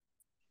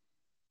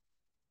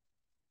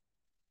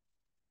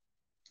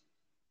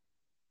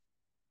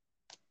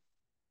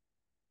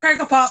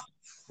Crackle Pop.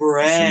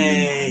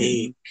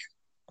 Break.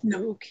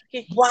 No.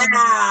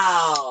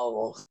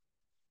 Wow.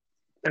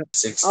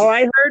 60. All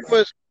I heard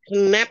was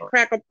Snap,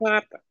 Crackle,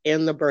 Pop,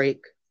 and the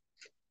break.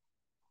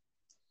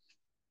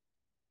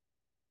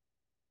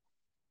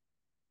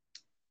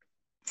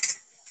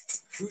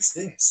 Who's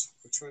this?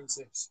 Which one's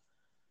this?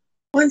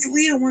 One's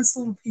Leo, one's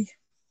Little P.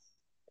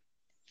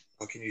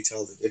 How can you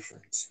tell the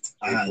difference?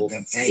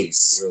 The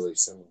face. Really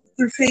similar.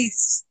 Their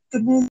face. The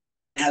moon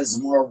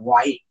has more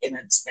white in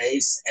its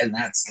face, and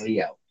that's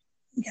Leo.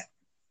 Yeah.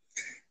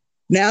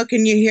 Now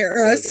can you hear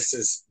us?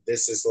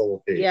 This is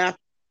Little P. Yeah.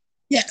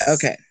 Yes.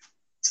 Okay.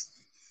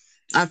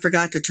 I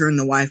forgot to turn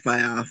the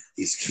Wi-Fi off.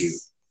 He's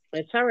cute.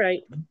 It's all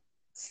right.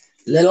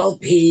 Little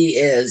P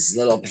is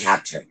Little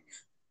Patrick,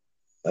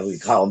 but we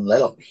call him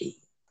Little P.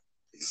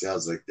 He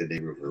sounds like the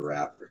name of a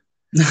rapper.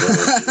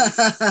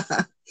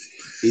 Little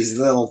He's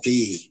Little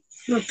P.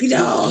 Little P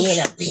dog.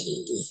 Little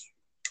P.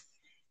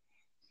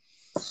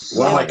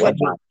 One of my kids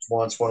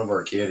wants one of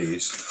our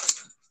kitties.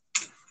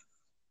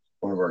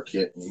 One of our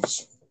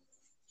kittens.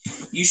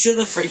 You should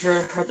have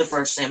heard the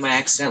first name I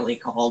accidentally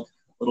called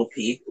Little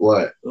P.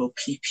 What? Little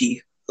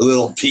PP.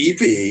 Little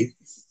PP.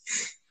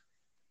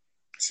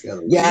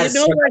 Yes. You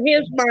know where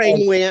his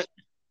mind went.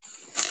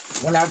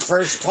 When I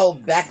first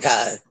told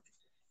Becca,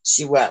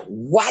 she went,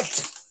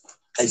 "What?"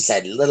 I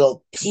said,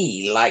 "Little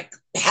P, like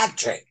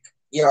Patrick,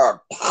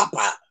 your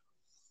papa,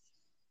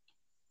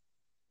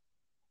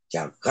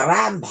 your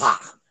grandpa."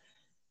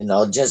 You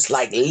know, just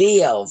like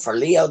Leo, for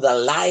Leo the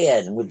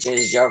lion, which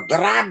is your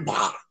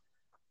grandpa.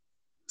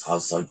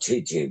 Also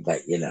Tutu,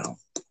 but you know,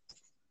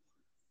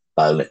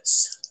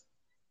 bonus.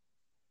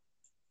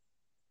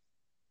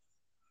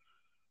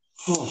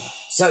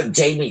 So,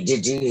 Jamie,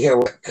 did you hear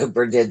what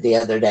Cooper did the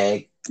other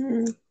day?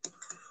 Mm.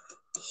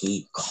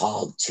 He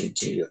called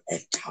Tutu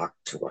and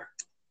talked to her.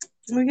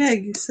 Oh, yeah,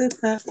 you said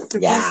that.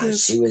 Yeah,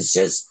 she was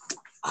just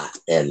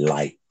in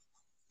like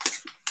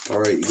all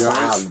right, you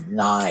guys. Cloud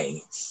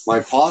 9. My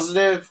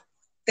positive.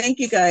 Thank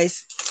you,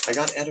 guys. I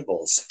got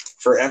edibles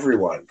for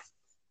everyone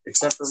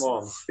except for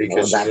Mom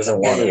because she that's doesn't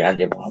want it. I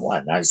didn't want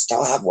one. I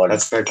still have one.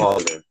 That's my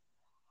positive.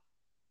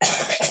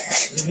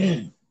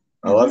 I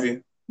love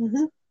you.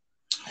 Mm-hmm.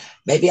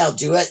 Maybe I'll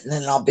do it and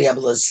then I'll be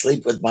able to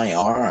sleep with my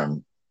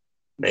arm.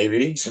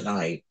 Maybe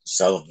tonight.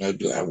 So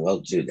maybe I will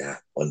do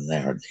that one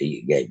there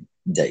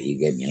that you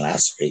gave me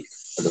last week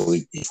or the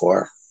week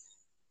before.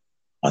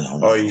 I don't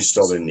know. Oh, you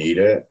still didn't eat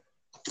it?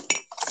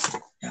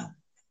 Yeah.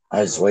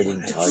 I was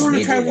waiting until I want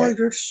to try one it. of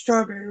your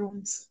strawberry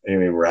ones. You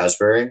mean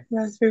raspberry?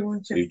 Raspberry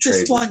ones. Yeah. You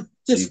Just one.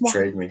 Just you one.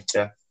 trade me.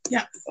 Yeah.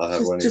 Yeah. I'll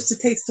have one. Just a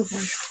taste of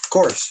one. Of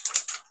course.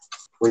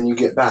 When you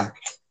get back.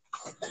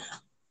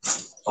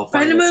 I'll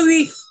find the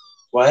movie.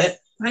 What?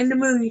 Find the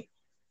movie.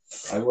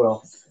 I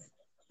will.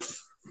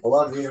 I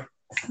love you.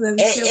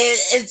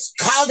 It's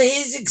called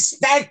He's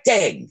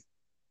Expecting.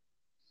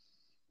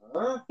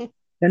 Huh?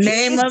 The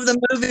name of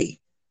the movie.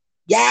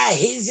 Yeah,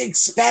 He's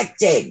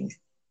Expecting.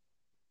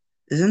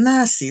 Isn't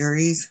that a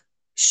series?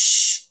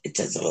 Shh, it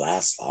doesn't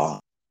last long.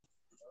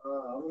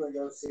 I'm gonna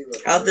go see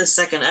How'd the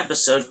second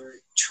episode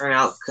turn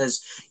out?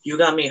 Because you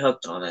got me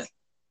hooked on it.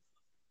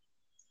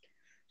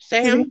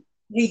 Sam?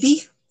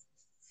 Maybe.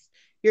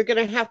 You're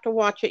going to have to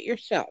watch it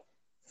yourself.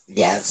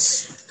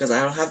 Yes. Because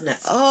I don't have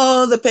Netflix.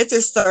 Oh, the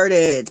picture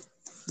started.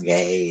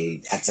 Yay,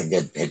 that's a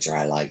good picture.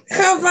 I like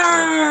that.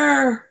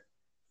 Cover!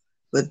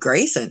 With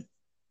Grayson.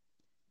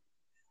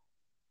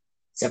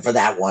 Except for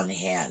that one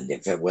hand,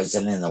 if it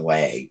wasn't in the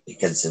way,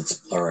 because it's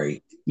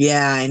blurry.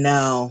 Yeah, I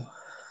know.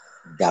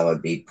 That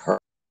would be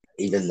perfect.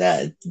 Even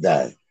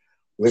the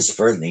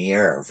whisper in the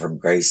ear from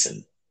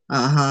Grayson.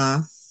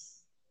 Uh-huh.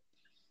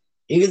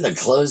 Even the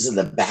clothes in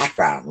the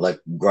background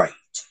look great.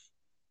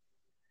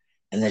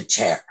 And the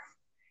chair.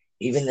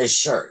 Even the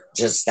shirt,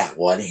 just that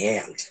one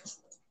hand.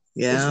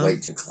 Yeah. Is way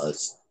too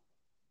close.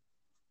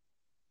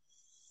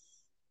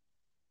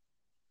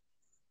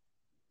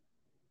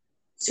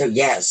 So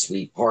yes,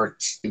 we pour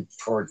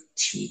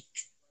teak.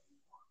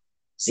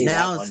 See,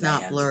 now it's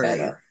not blurry.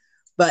 Better.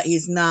 But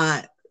he's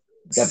not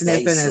the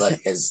sniffing face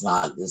look is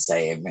not the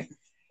same.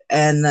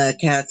 And the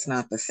cat's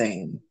not the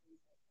same.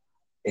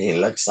 He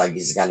looks like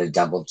he's got a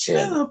double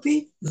chin. Hello,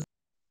 Pete. I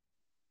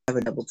have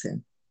a double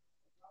chin.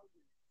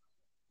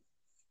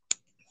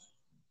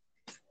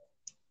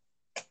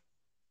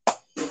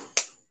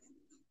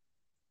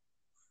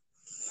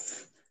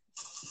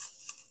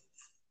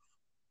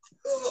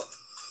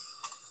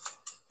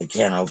 I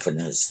can't open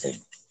this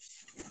thing.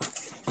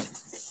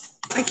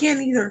 I can't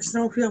either, so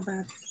don't feel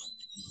bad.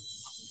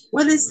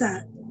 What is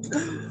that?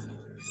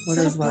 What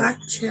is black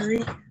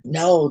cherry?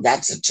 No,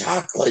 that's a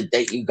chocolate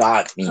that you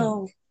got me.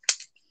 Oh.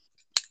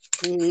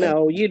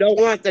 No, you don't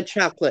want the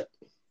chocolate.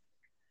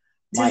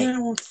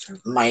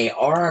 My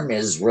arm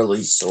is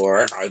really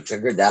sore. I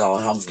figured that'll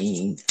help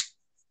me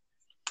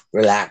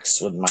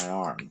relax with my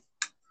arm.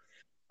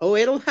 Oh,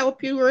 it'll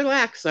help you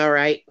relax, all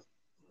right.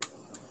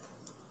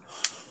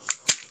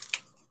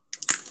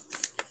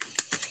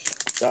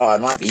 So I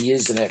might be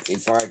using it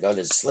before I go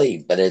to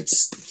sleep, but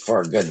it's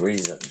for a good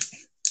reason.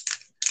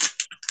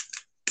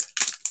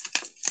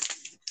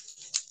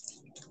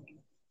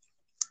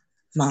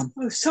 Mom,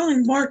 I was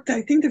telling Mark that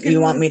I think they're do getting.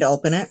 you want me to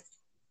open it?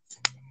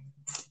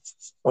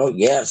 Oh,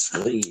 yes,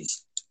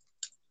 please.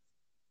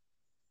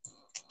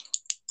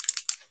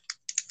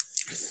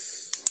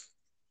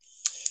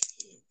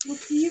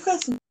 Okay, you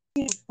got some,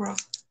 bro.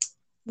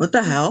 What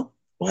the hell?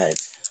 What?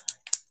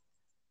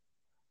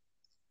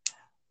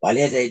 Why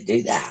did they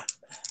do that?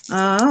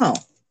 Oh,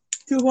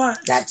 Do what?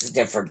 That's a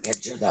different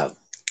picture, though.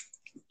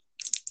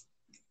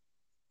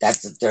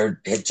 That's the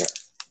third picture.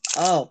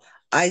 oh,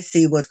 I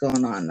see what's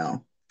going on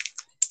though.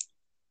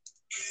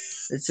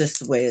 It's just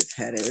the way its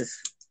head is.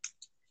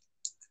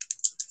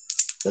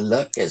 The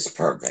look is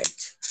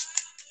perfect.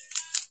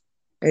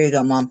 There you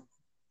go, Mom.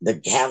 The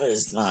cat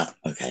is not.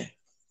 Okay.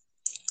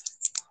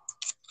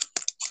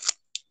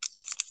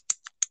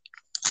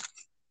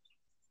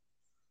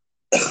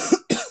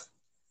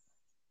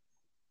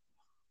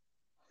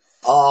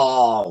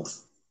 Oh,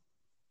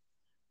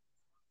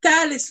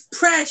 That is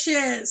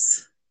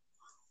precious.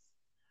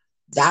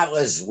 that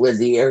was when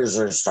the ears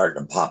are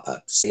starting to pop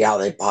up. See how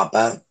they pop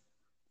up?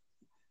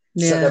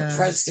 So they're Yeah.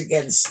 pressed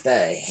against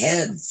the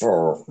head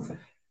for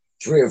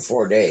 3 or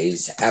 4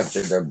 days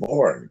after they're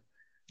born,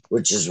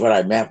 which is what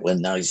I meant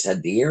when I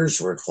said the ears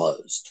were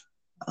closed.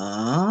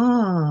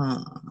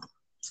 Ah.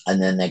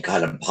 And then they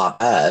kind of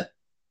pop up.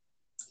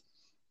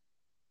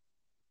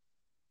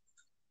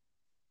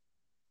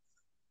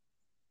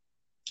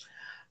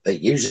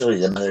 But usually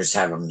the mothers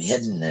have them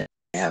hidden and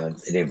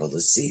haven't been able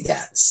to see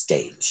that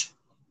stage.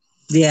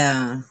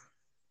 Yeah.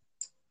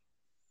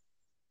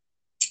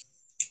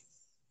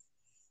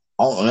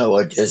 I don't know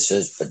what this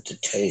is, but the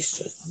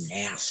taste is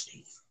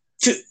nasty.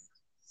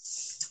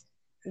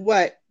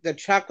 What? The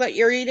chocolate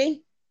you're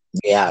eating?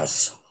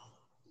 Yes.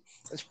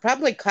 It's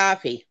probably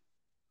coffee.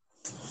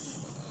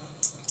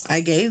 I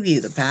gave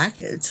you the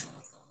package.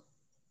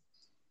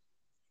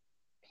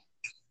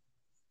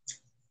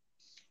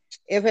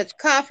 If it's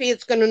coffee,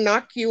 it's going to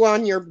knock you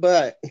on your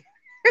butt.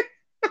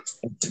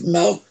 It's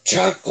milk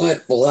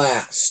chocolate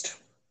blast.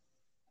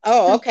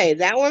 Oh, okay.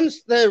 That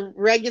one's the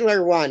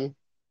regular one.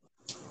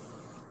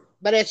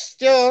 But it's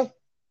still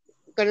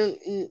going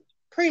to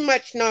pretty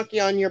much knock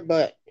you on your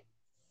butt.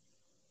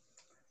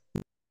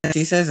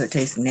 She says it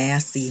tastes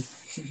nasty.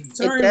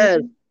 Sorry. It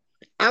does.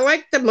 I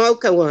like the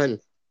mocha one.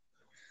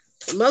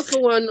 The mocha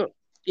one,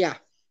 yeah.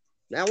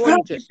 That I one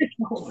don't just... get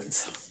the chocolate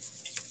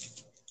ones.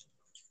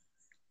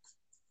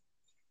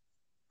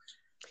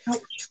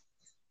 Ouch.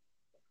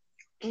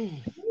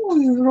 Oh,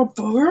 you little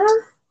booger.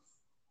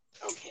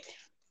 Okay.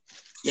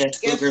 Yes,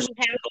 Guess boogers. who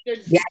had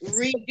to Yes.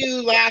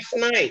 redo last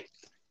night?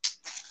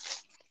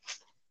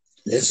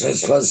 This was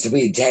supposed to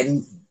be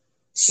 10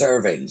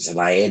 servings, and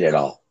I ate it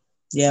all.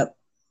 Yep.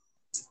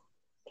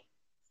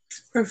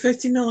 For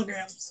 50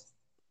 milligrams.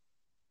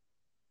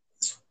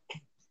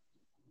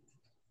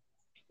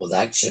 Well,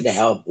 that should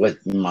help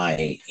with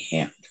my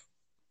hand.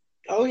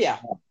 Oh, yeah.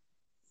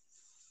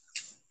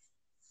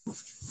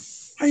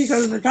 Or you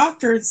go to the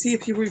doctor and see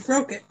if you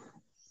rebroke it.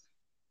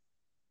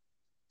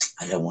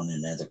 I don't want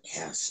another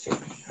casting.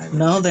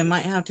 No, they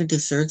might have to do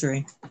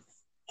surgery.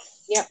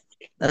 Yep.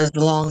 As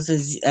long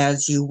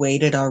as you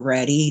waited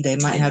already, they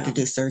might have to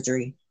do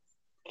surgery.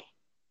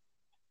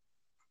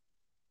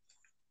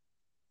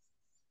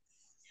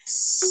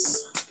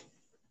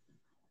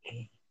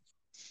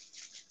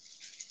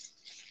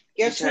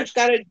 Guess who's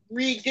got to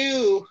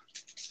redo?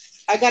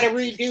 I got to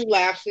redo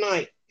last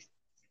night.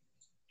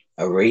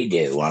 A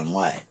redo on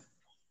what?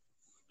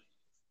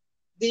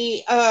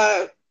 The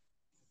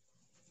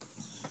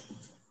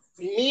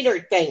meter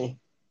thing.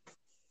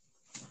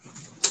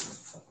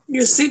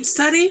 Your sleep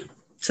study?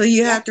 So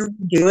you have to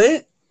do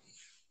it?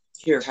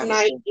 Here, have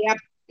Tonight, a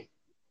yep.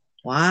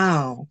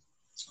 Wow.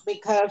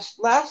 Because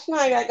last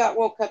night I got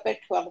woke up at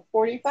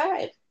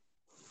 12:45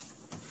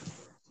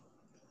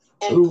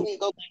 and Ooh. couldn't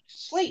go back to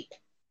sleep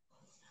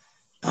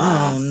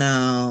Oh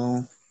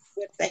no.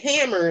 with the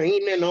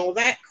hammering and all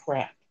that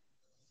crap.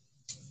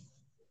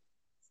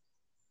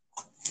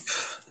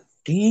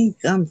 Dang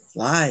gum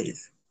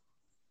flies.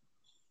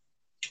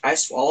 I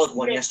swallowed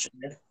one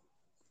yesterday.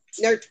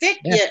 They're thick.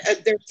 Yeah.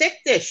 They're thick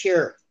this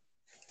year.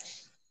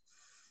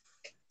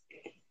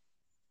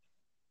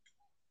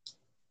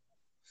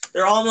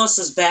 They're almost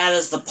as bad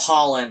as the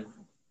pollen.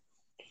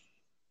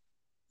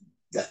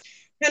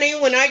 Honey,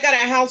 when I got a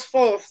house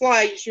full of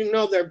flies, you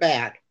know they're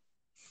bad.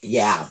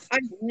 Yeah. I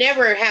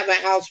never have a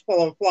house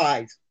full of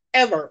flies,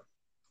 ever.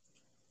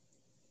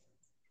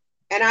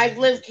 And I've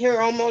lived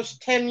here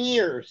almost 10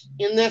 years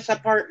in this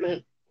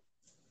apartment.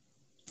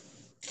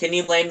 Can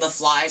you blame the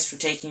flies for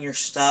taking your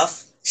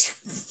stuff?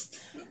 Stop,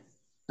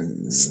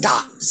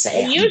 I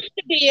Sam. used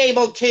to be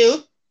able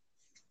to.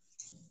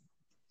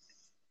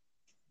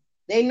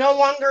 They no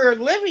longer are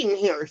living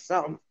here,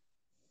 so.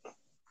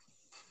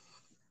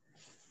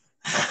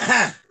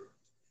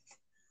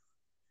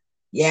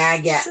 Yeah,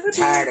 I get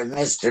tired of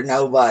Mr.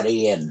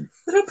 Nobody, and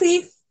Little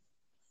P.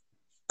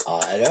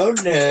 I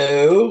don't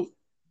know.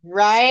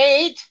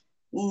 Right?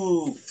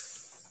 Ooh.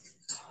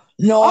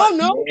 Not Oh,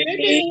 no, me.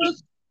 it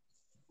is.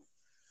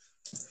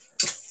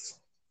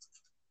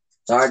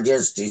 So I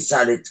just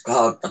decided to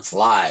call it the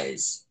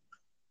flies.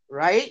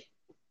 Right?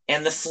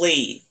 And the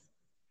flea.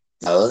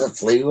 Oh, the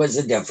flea was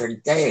a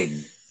different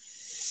thing.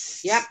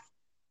 Yep.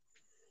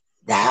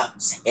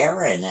 That's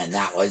Aaron, and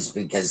that was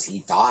because he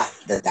thought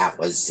that that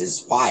was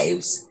his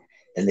wife's,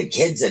 and the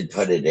kids had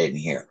put it in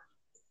here.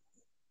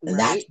 And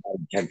Right. that's why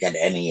he took it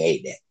and he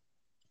ate it.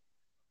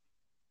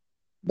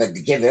 But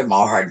to give him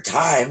a hard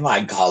time,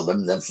 I called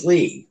him the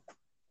flea,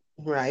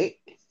 Right.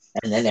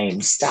 and the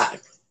name stuck.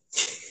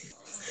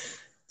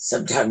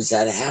 Sometimes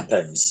that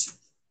happens.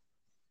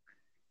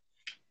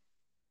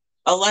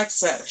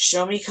 Alexa,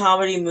 show me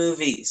comedy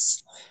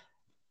movies.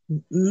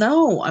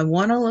 No, I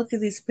want to look at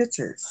these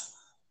pictures.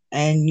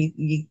 And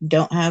you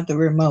don't have the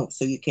remote,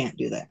 so you can't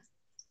do that.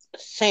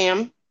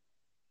 Sam,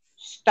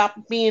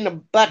 stop being a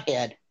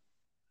butthead.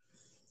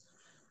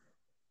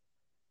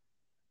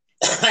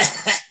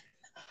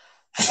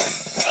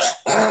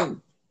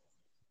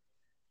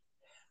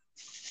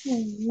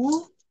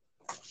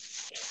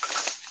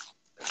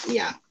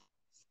 Yeah.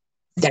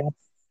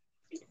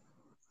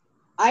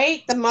 I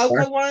ate the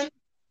mocha one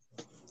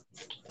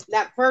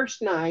that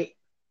first night,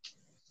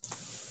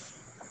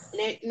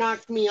 and it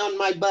knocked me on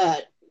my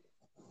butt.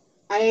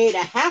 I ate a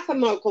half a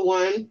mocha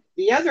one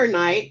the other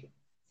night.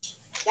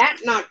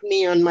 That knocked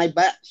me on my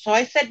butt, so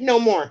I said no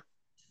more.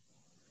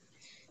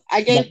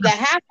 I gave the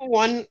half of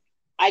one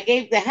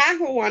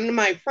to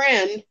my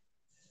friend.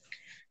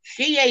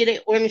 She ate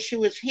it when she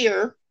was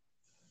here.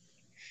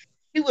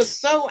 She was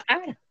so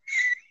out.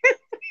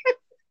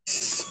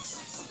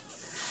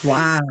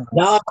 Wow.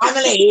 No, if I'm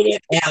going to eat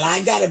it, man,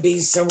 I got to be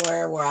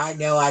somewhere where I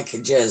know I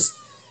can just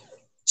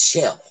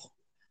chill.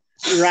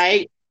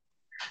 Right?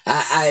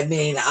 I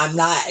mean, I'm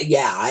not,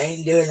 I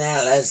ain't doing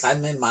that unless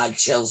I'm in my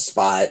chill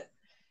spot.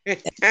 Very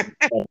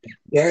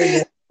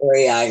good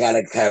area I got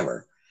to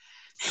cover.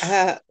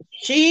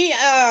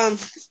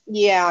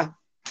 Yeah.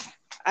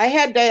 I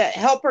had to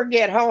help her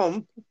get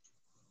home.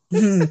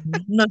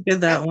 Look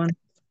at that one.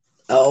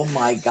 Oh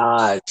my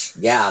gosh.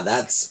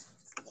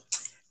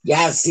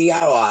 Yeah, see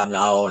how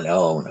no.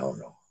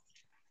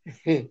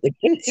 The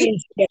kids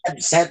used to get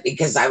upset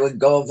because I would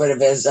go over to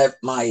visit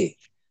my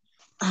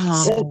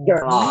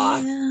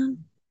sister-in-law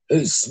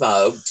who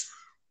smoked,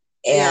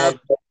 and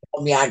they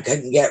told me I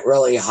couldn't get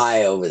really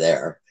high over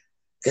there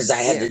because I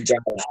had to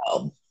drive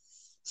home.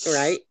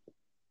 Right.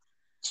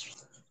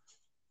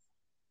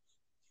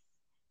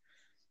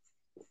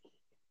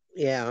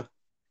 Yeah.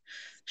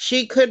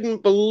 She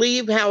couldn't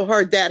believe how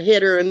hard that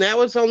hit her, and that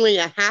was only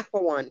a half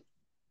of one.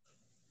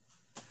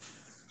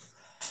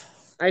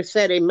 I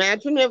said,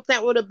 imagine if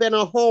that would have been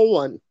a whole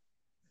one.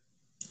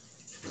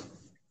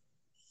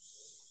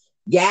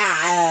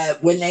 Yeah,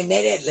 when they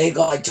made it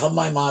legal, I told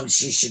my mom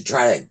she should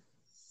try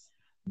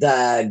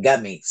the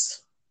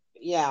gummies.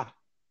 Yeah.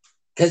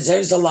 Because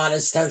there's a lot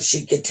of stuff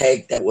she could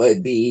take that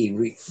would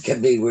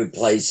could be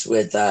replaced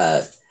with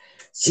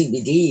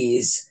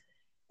CBDs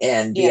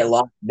and be a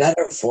lot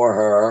better for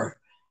her.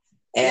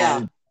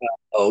 And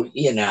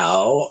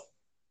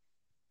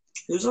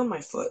who's on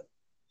my foot?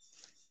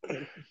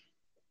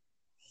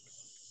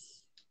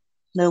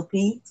 No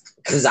pee.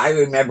 Because I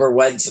remember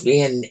once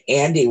me and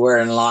Andy were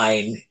in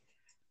line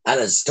at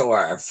a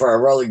store for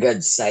a really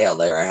good sale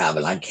they were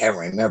having. I can't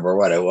remember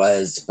what it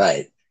was,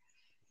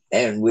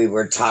 and we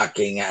were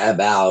talking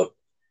about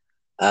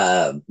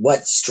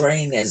what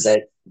strain is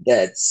it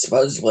that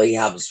supposedly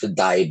helps with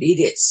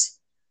diabetes.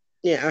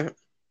 Yeah.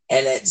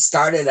 And it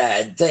started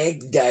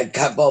a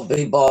couple of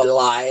people in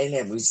line,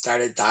 and we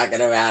started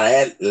talking about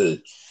it.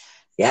 And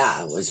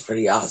yeah, it was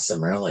pretty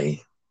awesome,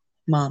 really.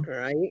 Mom.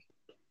 Right.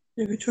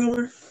 Your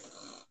controller.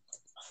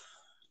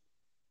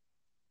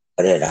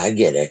 But I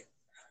get it.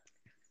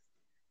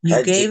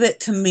 You gave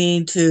it to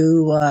me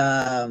to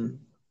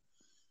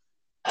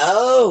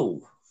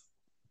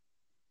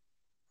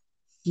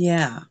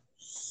yeah.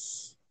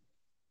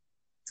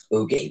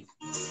 Okay.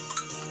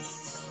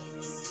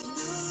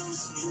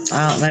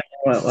 I don't remember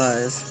what it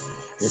was.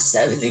 The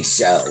 70s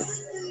show.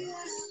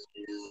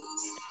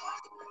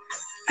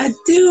 I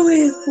do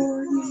it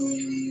for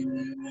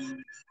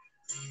you.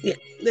 Yeah,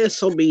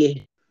 this will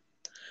be.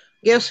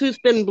 Guess who's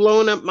been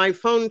blowing up my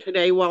phone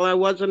today while I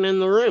wasn't in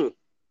the room?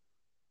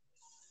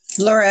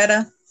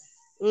 Loretta.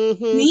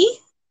 Mm-hmm. Me?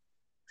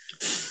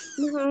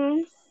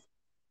 Mm-hmm.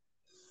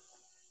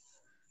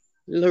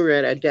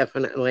 Loretta,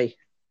 definitely.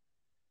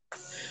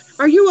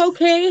 Are you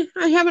okay?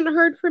 I haven't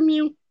heard from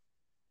you.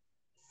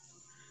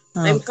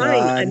 Oh, I'm fine.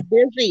 God. I'm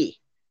busy.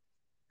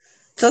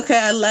 It's okay.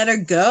 I let her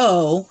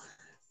go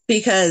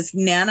because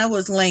Nana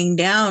was laying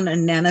down,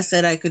 and Nana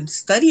said I could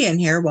study in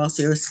here while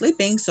she was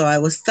sleeping. So I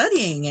was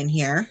studying in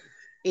here.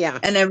 Yeah.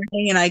 And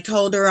everything. And I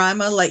told her I'm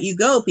going to let you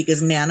go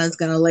because Nana's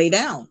going to lay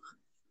down.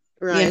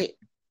 Right.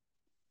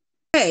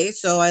 Okay.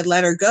 So I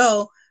let her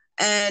go.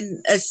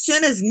 And as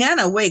soon as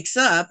Nana wakes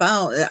up,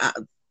 I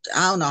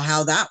don't know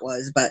how that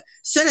was, but as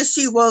soon as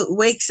she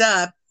wakes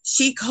up,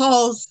 she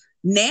calls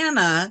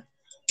Nana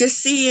to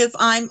see if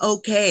I'm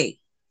okay.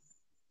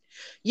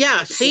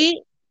 Yeah,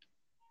 see?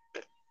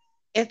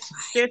 It's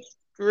just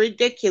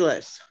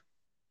ridiculous.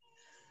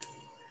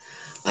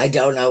 I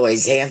don't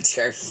always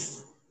answer.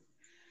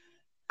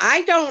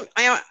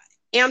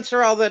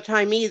 answer all the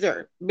time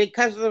either,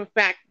 because of the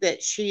fact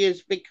that she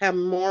has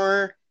become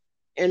more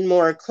and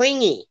more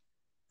clingy.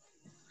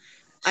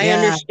 I Yeah,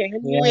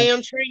 understand you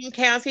answering,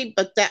 Kathy,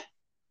 but that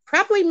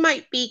probably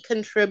might be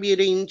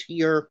contributing to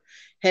your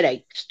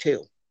headaches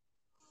too.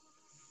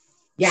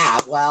 Yeah,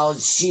 well,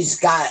 she's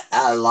got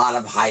a lot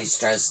of high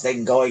stress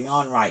thing going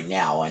on right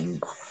now,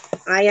 and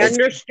I it's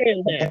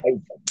understand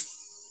that.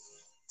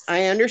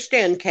 I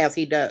understand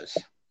Kathy does.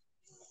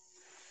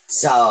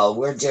 so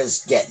we're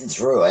just getting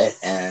through it,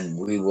 and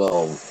we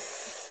will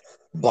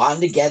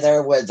bond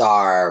together with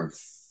our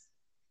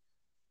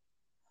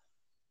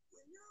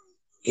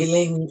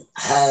healing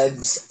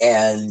hugs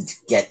and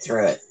get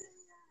through it.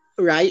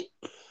 Right?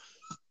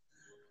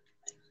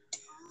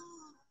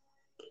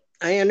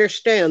 I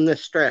understand the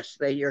stress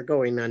that you're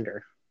going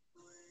under.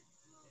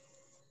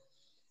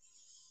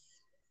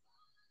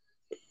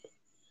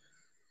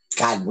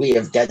 God, we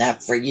have done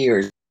that for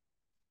years,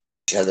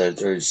 each other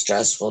through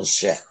stressful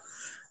shit.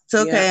 it's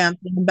okay. Yeah. I'm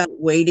thinking about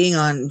waiting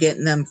on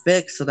getting them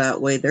fixed, so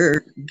that way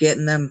they're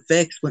getting them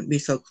fixed wouldn't be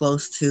so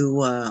close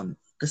to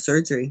the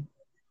surgery.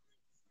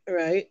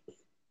 Right?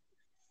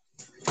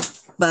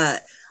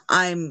 But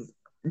I'm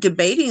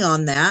debating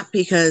on that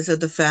because of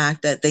the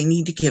fact that they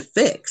need to get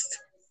fixed.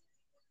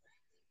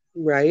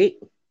 Right?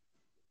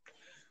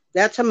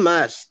 That's a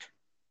must.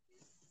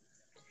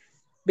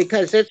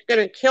 Because it's going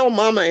to kill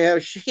Mama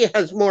if she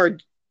has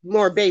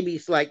more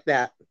babies like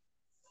that.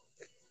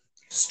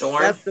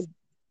 Storm.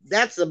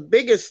 That's the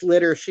biggest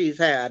litter she's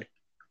had.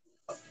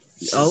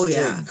 She's Oh, doing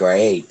yeah.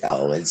 great.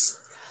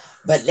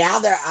 But now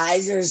their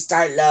eyes are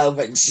starting to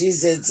open.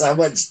 She's in so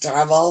much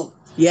trouble.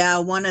 Yeah,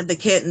 one of the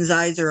kittens'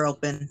 eyes are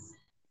open.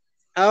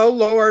 Oh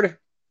Lord.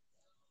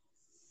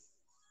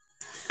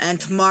 And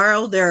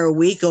tomorrow they're a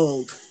week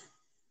old.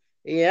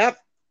 Yep.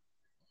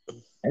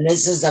 And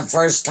this is the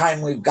first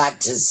time we've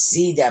got to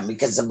see them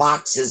because the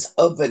box is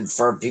open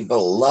for people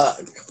to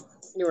look.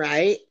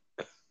 Right.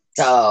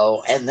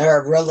 So, and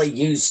they're really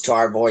used to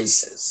our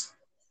voices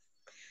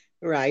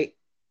Right.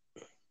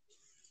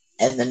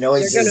 and the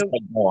noises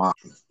that go on.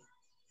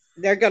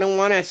 They're gonna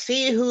want to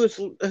see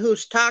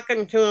who's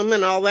talking to them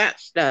and all that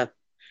stuff.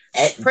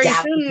 And Pretty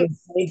that was soon,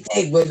 the same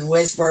thing when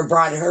Whisper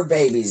brought her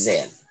babies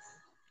in.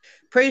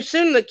 pretty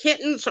soon the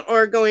kittens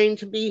are going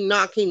to be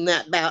knocking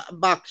that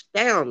box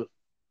down.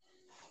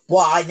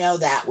 Well, I know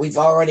that. We've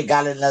already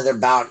got another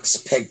box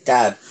picked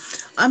up.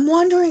 I'm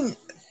wondering,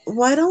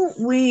 why don't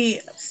we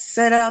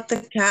set out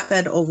the cat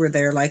bed over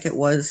there like it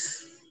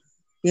was,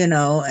 and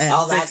All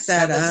that fix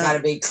that stuff has got to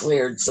up? be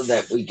cleared so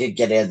that we could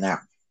get in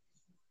there.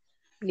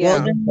 Yeah.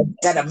 Well, then,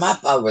 Set them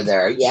up over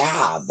there.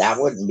 Yeah, that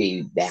wouldn't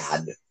be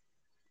bad.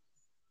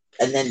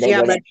 And then they yeah,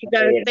 would but have you to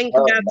got lay to it think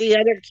over about the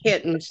other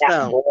kittens, that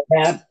though.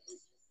 board up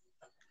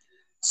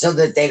so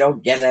that they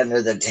don't get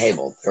under the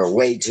table. They're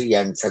way too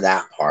young for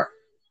that part.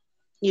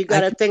 You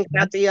got to think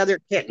about the other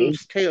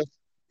kittens too.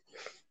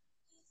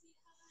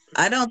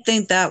 I don't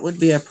think that would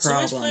be a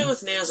Somebody's playing problem.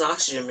 with Nana's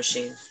oxygen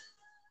machine.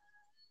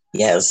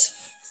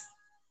 Yes.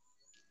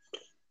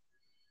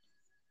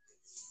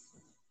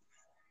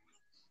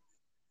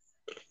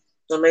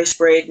 Somebody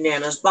sprayed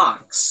Nana's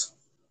box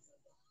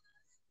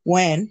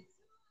When?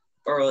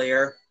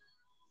 earlier.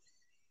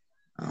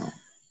 Oh,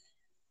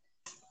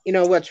 You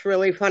know what's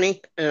really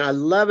funny? And I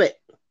love it.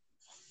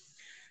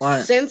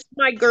 what? Since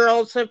my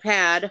girls have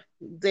had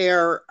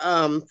their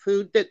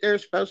food that they're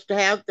supposed to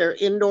have, their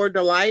indoor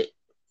delight,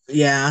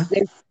 Yeah,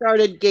 they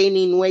started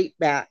gaining weight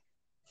back.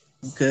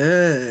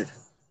 good.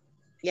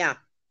 Yeah.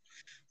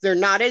 They're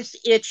not as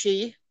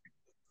itchy.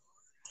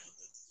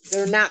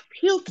 They're not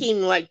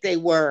puking like they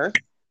were.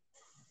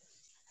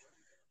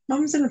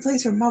 Mama's in a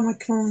place where Mama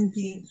can only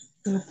be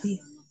filthy.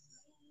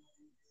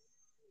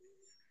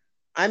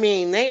 I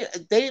mean, they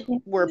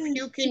were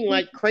puking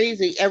like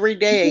crazy every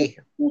day.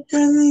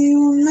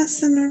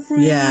 Messing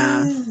around.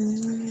 Yeah.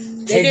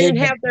 They didn't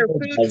have their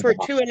food for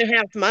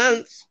 2.5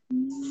 months.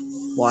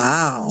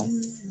 Wow.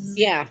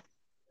 Yeah.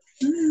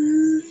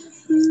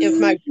 If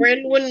my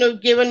friend wouldn't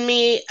have given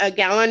me a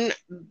gallon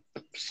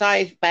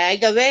size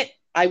bag of it,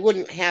 I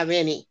wouldn't have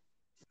any.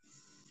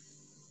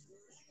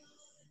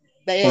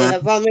 They Wow.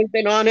 have only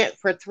been on it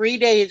for 3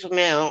 days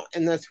now,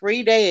 and the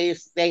 3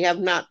 days they have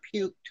not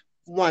puked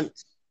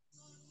once.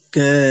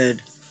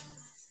 Good.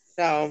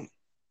 So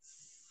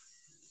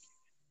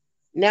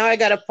now I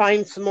got to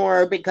find some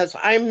more because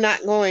I'm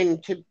not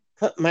going to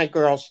put my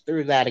girls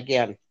through that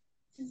again.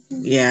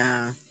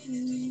 Yeah.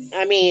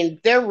 I mean,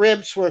 their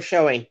ribs were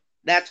showing.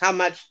 That's how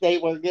much they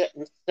were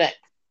getting sick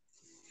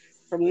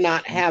from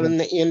not having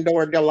the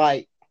indoor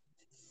delight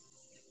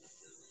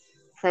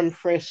from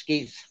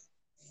Friskies.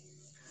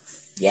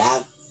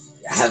 Yeah.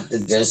 Have to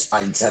just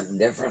find something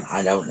different.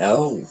 I don't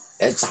know.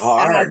 It's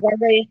hard.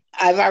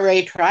 I've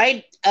already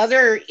tried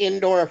other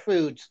indoor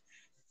foods.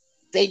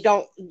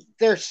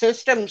 Their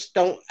systems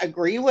don't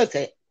agree with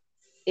it.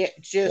 It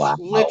just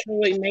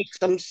literally makes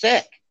them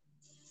sick.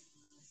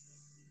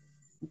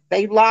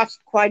 They lost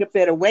quite a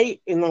bit of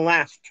weight in the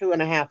last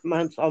 2.5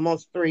 months,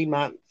 almost 3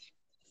 months.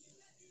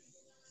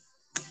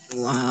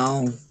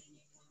 Wow.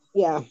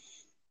 Yeah.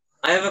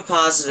 I have a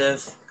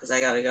positive because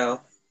I gotta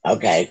go.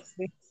 Okay.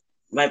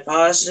 My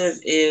positive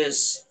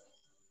is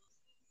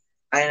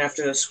I didn't have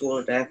to go to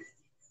school today.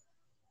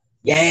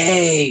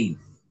 Yay.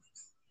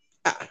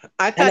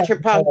 I thought you're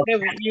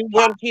positive you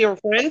went to your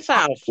friend's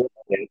house.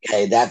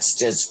 Okay, that's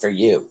just for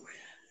you.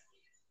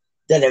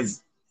 But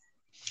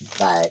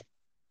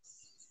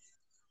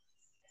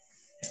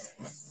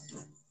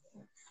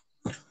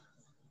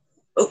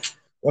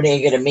when are you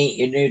going to meet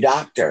your new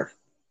doctor?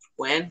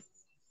 When?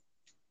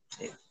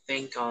 I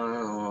think on I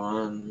don't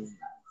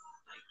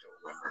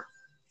remember.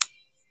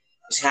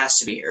 This has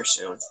to be here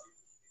soon.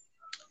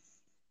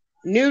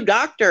 New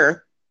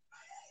doctor.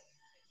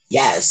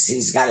 Yes,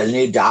 he's got a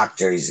new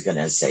doctor he's going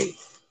to see.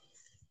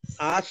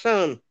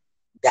 Awesome.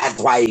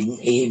 That's why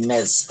he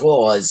missed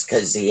school, is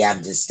because he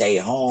had to stay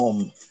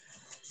home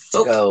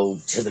to go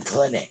to the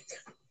clinic.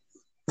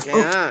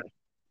 Yeah.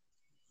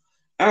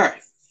 All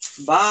right.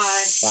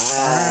 Bye.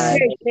 Bye.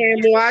 Okay,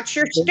 Sam, watch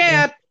your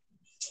step.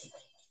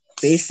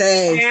 Be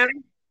safe. Sam,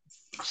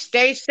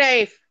 stay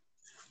safe.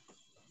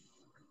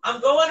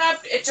 I'm going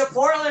up to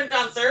Portland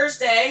on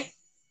Thursday.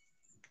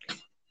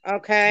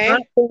 Okay.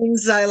 Not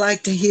things I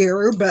like to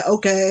hear, but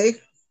okay.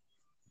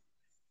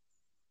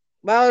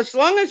 Well, as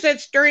long as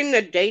it's during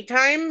the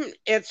daytime,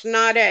 it's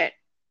not at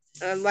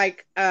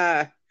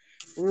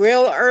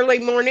real early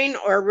morning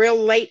or real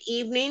late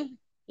evening.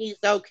 He's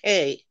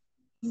okay.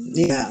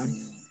 Yeah.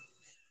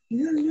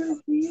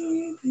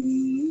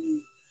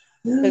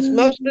 Because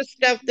most of the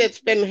stuff that's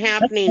been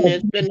happening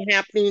has been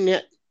happening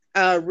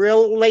at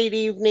real late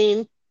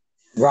evening.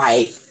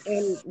 Right.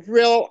 And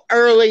real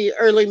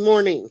early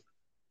morning.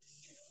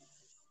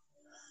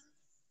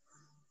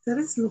 That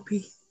is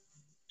Loopy.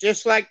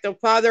 Just like the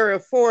father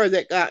of 4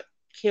 that got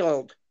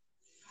killed.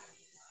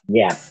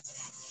 Yeah.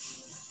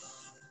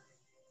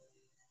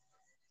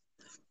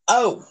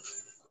 Oh,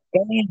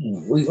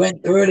 dang, we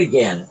went through it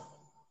again.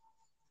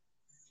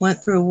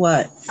 Went through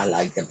what? I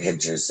like the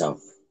picture, so.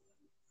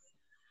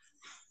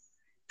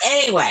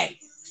 Anyway.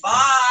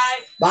 Bye.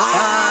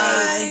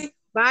 Bye.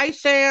 Bye,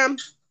 Sam.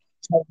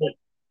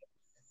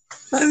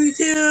 Love you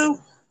too.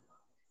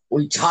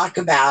 We talk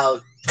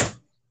about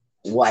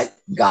what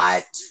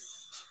got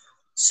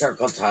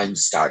Circle Time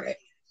started.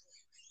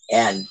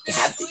 And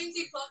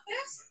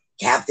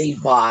Kathy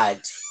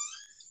bought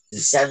the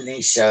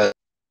 70s show.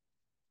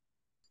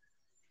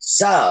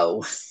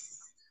 So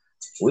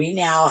we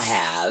now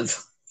have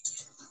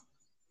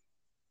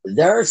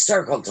their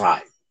Circle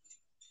Time.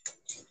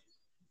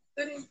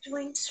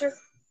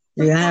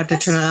 You're gonna have to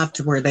turn it off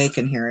to where they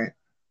can hear it.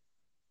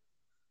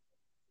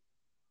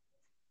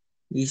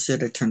 You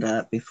should have turned it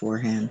up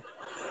beforehand.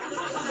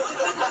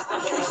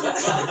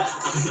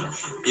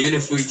 Even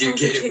if we do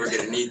get it, we're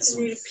gonna need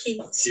some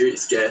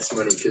serious gas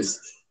money because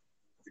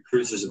the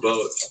cruiser's a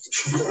boat.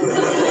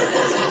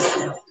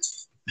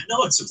 I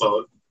know it's a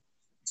boat.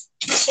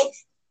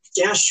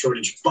 Gas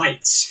shortage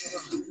bites.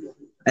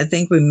 I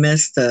think we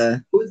missed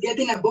the. Who's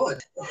getting a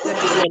boat?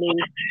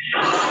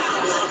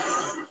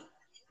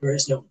 There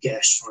is no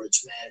gas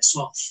shortage, man. It's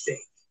all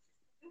fake.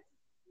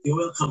 The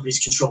oil companies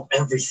control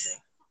everything.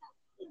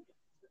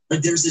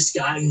 Like there's this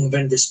guy who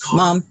invented this car.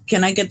 Mom,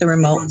 can I get the It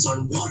remote? runs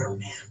on water,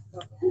 man.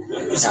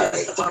 It's got a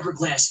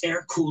fiberglass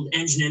air-cooled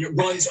engine and it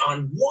runs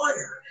on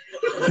water.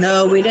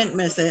 No, we didn't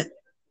miss it.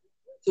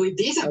 So it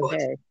is a boat.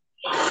 Okay.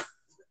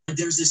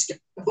 There's this guy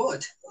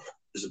boat.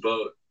 There's a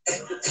boat.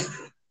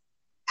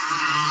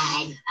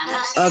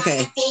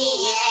 Okay.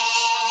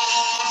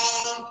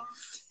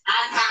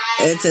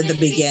 It's at the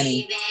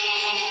beginning.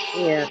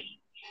 Yeah.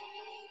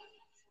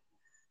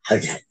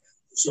 Okay.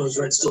 So is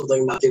Red still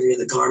thinking about giving you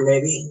the car,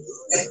 maybe?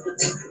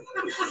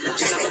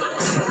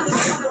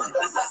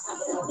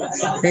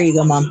 Here you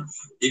go, Mom.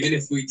 Even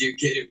if we do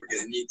get it, we're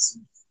gonna need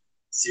some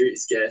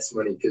serious gas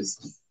money because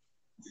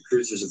the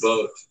cruiser's a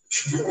boat.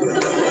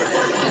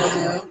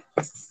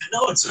 I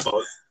know it's a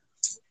boat.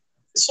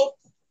 This whole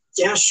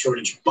gas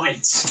shortage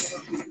bites.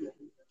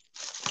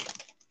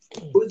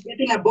 Who's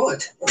getting a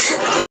boat?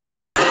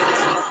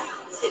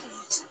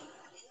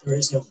 There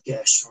is no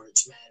gas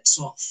shortage, man. It's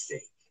all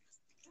fake.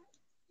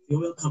 The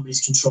oil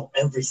companies control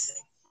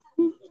everything.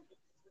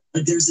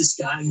 Like there's this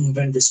guy who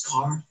invented this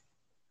car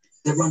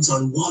that runs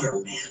on water,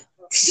 man.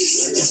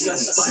 It's got a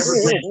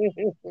fiberglass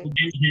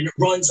engine and it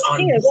runs on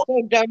He is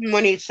water. so dumb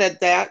when he said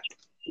that.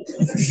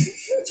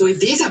 So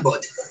it is a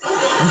boat.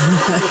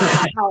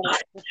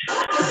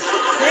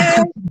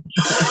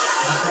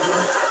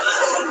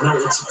 No,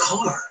 it's a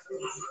car.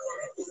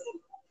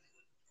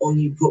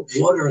 Only you put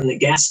water in the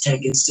gas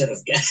tank instead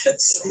of gas.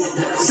 And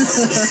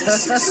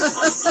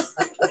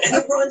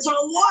it runs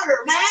on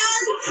water, man.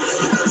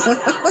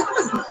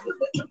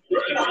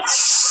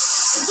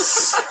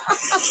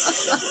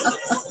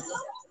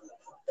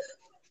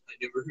 I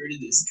never heard of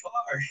this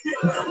car.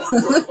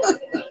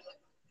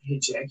 Hey,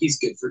 Jackie's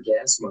good for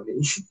gas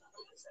money.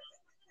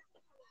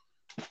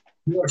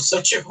 You are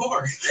such a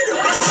whore.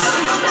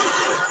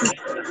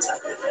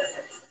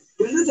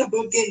 When did the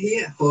boat get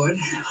here, Ford?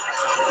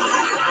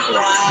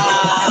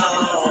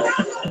 Wow.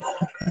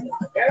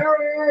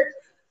 Eric!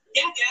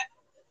 Yeah.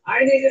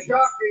 I need to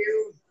talk to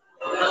you.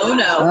 Oh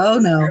no. Oh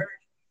no.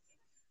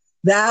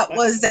 That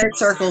was their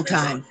circle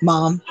time,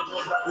 Mom.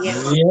 Yep.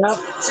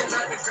 Since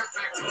I've been cut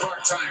back to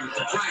part-time at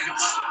the plant,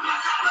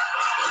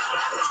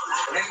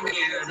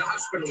 and the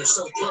hospital is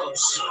so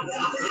close,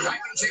 I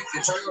can take the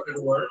Toyota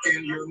to work,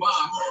 and your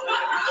mom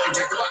can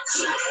take the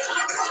bus.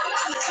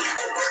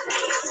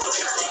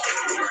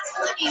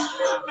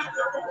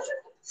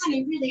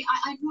 Honey, really,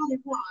 I'd rather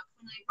walk.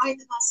 When I ride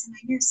the bus in my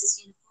nurse's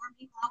uniform,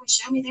 people always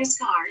show me their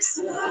scars.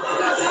 Then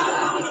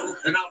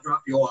I'll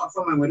drop you off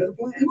on my way to the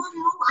plant. No,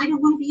 I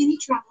don't want to be any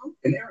trouble.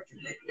 And Eric can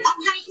make it. Oh,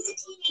 honey, he's a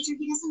teenager.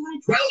 He doesn't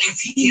want to drive. Well, if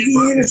he can't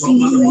drop his own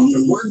mother off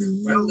at work,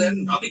 well,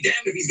 then I'll be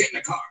damned if he's getting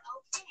a car.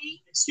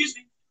 Okay. Excuse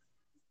me.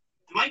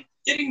 Am I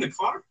getting the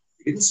car?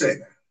 You didn't say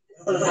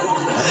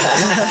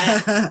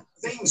that.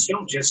 Things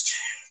don't just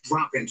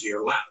drop into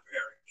your lap,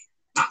 Eric.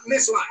 Not in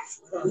this life.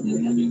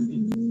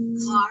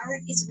 Car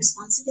is a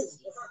responsibility.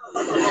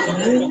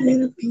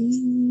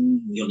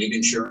 You'll need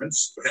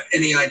insurance.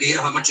 Any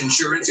idea how much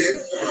insurance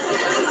is?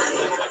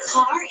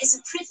 Car is a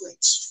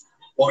privilege.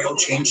 Oil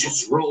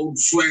changes, road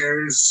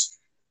flares,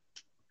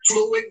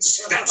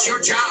 fluids. That's your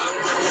job.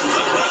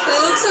 That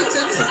looks so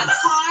tempting. A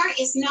car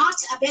is not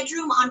a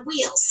bedroom on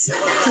wheels.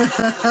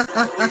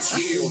 It's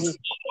healed.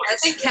 I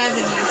think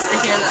Kevin needs to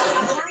hear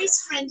that one. Lori's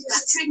friend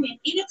who's pregnant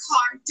in a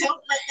car. Don't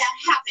let that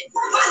happen.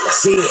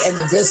 See, and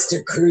the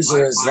Vista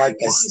Cruiser is like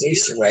a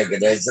station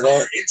wagon, isn't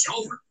it? It's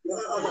over.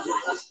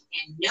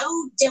 And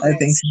no I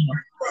think difference.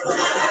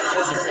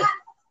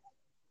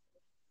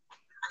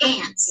 so.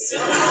 Ants.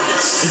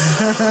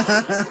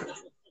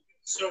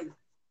 So,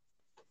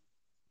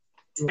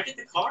 do I get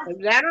the car? Is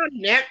that on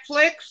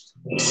Netflix?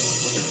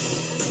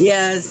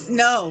 Yes.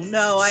 No.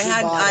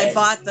 I it.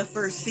 bought the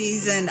first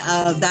season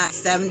of that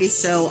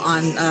 70s show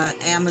on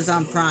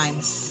Amazon Prime.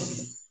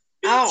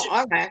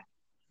 Oh, okay. I'm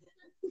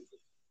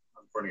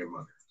plenty of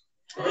money.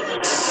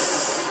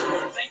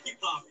 Thank you,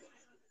 Pop.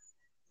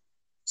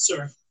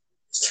 Sir.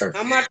 Sure.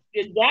 How much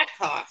did that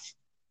cost?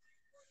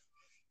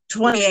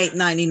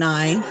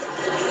 $28.99.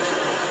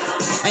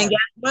 And guess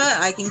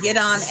what? I can get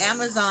on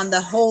Amazon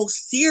the whole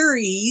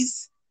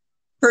series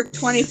for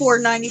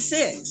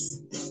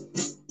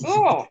 $24.96.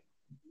 Oh,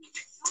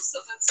 Also,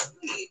 that's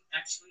sweet.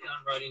 Actually,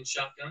 I'm riding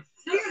shotgun.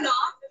 No, you're not.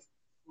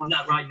 I'm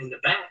not riding in the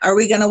back. Are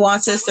we going to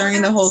watch this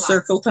during the whole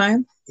circle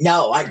time?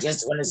 No, I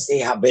just want to see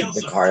how big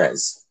the car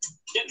is.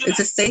 Get in the It's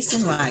a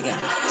station wagon.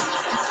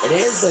 It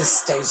is a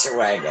station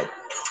wagon.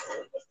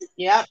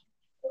 yep.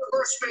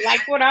 First man,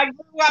 Like what I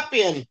grew up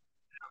in.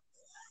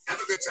 have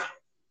a good time.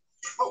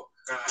 Oh,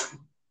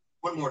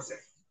 one more thing.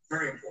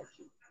 Very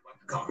important about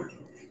the car.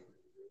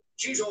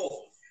 She's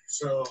old,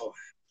 so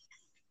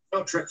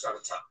no trips out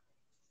of town.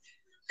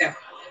 Ever.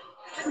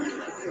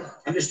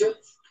 Understood?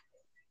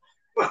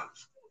 Well,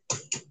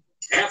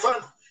 have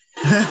fun.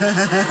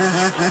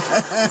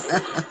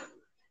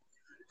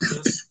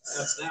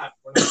 That's that.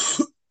 We're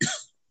not-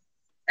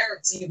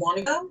 Eric, do you want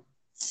to go?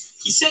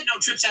 He said no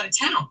trips out of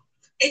town.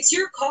 It's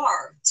your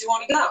car. Do you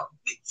want to go?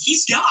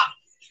 He's got.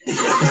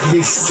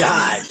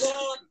 God.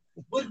 God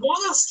would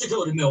want us to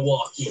go to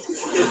Milwaukee.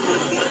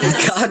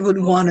 God would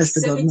want us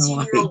to go to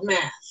 17-year-old Milwaukee.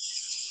 man.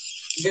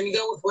 You're going to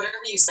go with whatever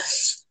you say.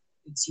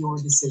 It's your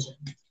decision.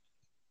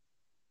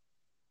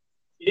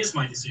 It is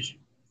my decision.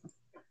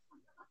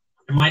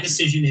 And my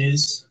decision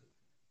is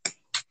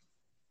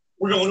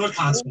we're going to a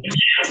concert.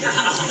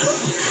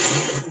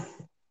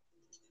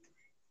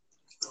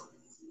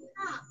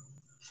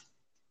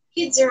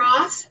 Kids are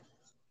off.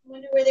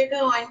 Wonder where they're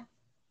going.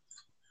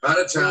 Out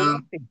of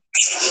town.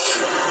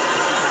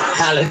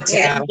 Out of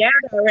Yeah, town. Dad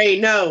already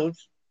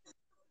knows.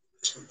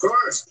 Of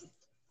course.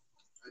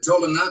 I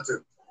told him not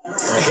to.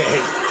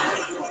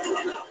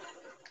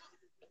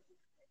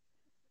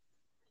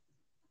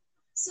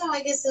 So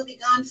I guess they'll be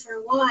gone for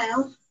a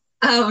while.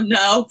 Oh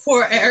no,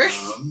 poor Eric.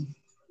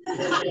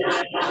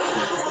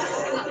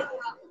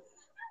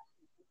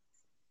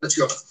 Let's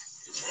go.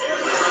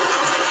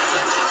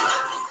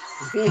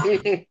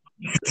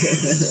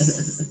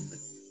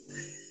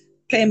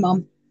 Okay,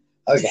 Mom.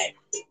 Okay.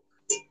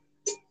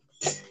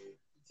 I'm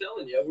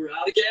telling you, we're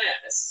out of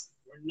gas.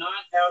 We're not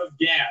out of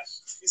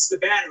gas. It's the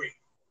battery.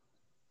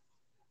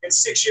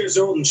 It's 6 years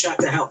old and shot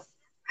to hell.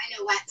 I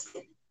know what.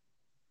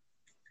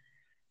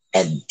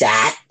 And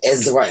that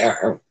is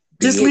where.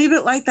 Just leave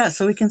it like that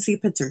so we can see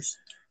pictures.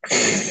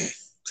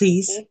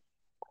 Please.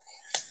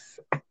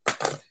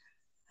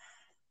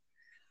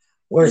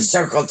 Where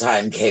circle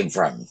time came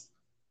from.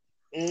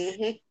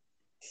 Mm-hmm.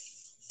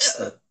 Just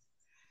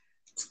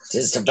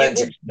a It bunch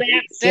was of.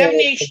 back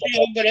 70s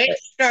still, but it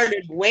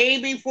started way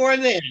before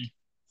then.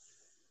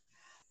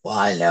 Well,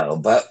 I know,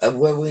 but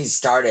when we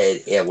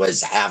started, it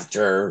was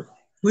after.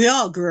 We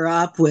all grew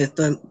up with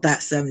that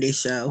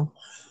 70s show.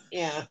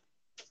 Yeah.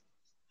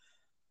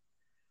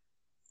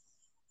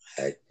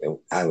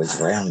 I was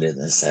around in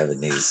the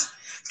 70s.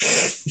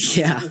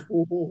 Yeah.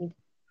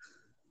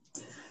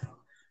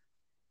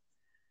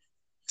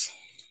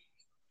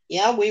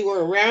 Yeah, we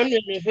were around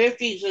in the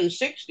 50s and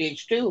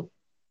 60s too.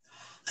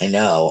 I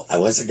know. I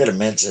wasn't going to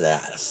mention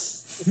that.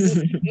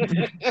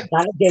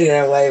 Not getting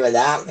away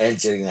without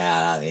mentioning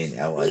that. I mean,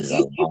 it was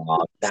a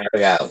long time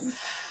ago.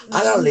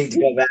 I don't need to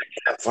go back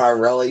that far,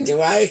 really,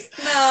 do I?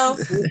 No.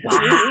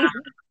 Wow.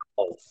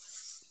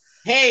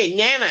 Hey,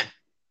 Nana,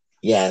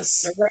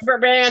 Yes. the Rubber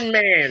Band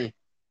Man.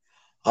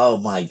 Oh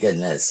my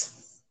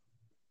goodness.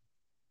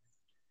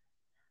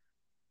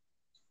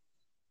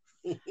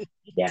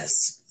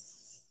 Yes.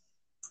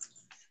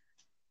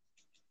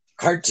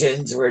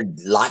 Cartoons were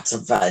lots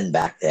of fun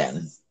back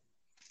then.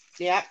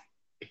 Yep.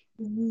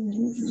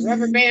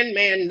 Rubber Band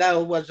Man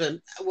though was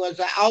an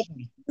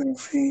album.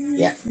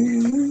 Yeah.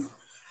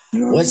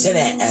 Wasn't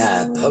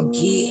it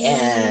Pokey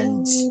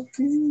and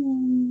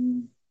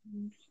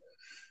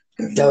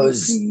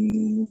those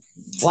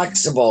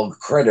flexible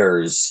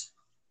critters?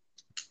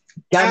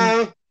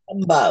 Gumbo.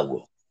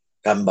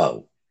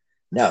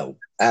 No.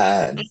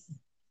 Can't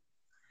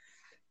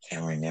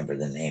remember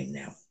the name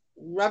now.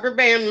 Rubber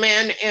Band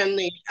Man and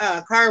the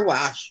Car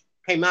Wash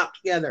came out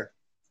together.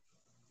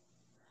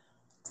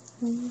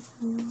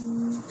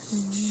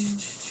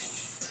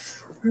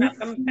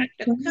 Welcome back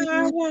to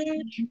Car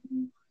Wash.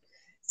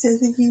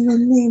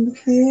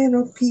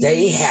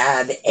 They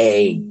had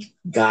a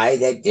guy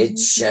that did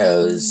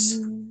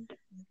shows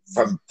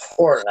from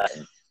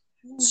Portland.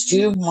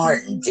 Stu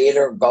Martin,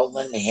 Theater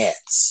Golden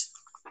Hits.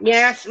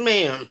 Yes,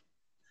 ma'am.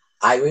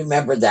 I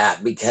remember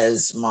that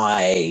because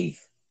my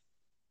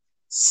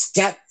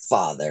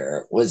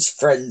stepfather was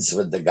friends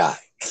with the guy.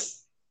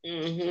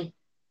 Mm-hmm.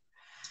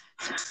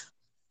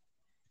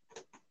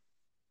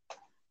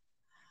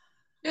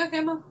 You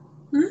okay, Mom?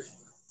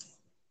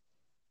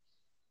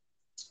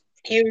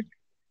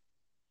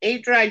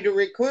 He tried to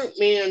recruit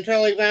me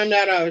until he found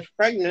out I was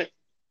pregnant.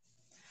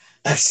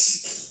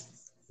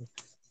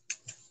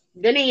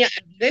 Then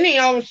he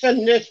all of a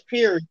sudden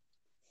disappeared.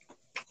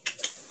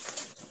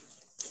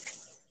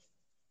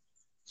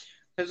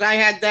 Because I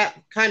had that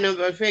kind of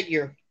a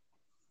figure.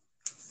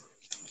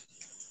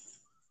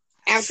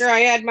 After I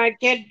had my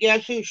kid,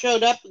 guess who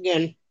showed up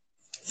again?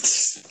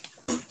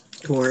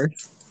 Tor.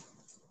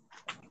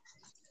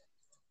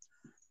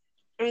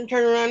 I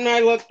turned around and I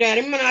looked at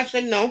him and I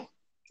said, no,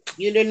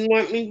 you didn't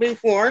want me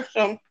before,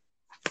 so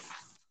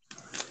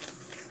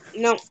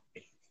no.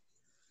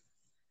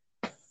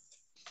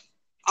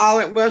 All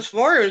it was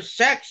for is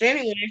sex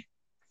anyway.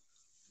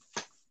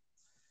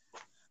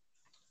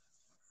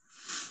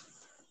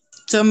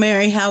 So,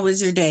 Mary, how was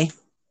your day?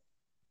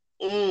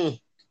 It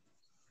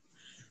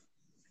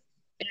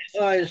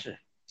was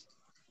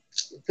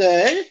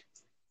good.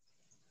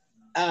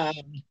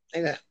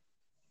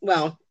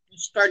 Well, it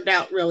started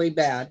out really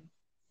bad.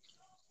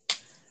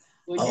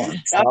 Would you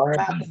stop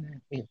talking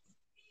at me?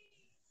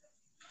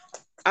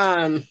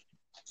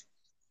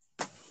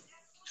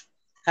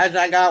 Because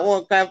I got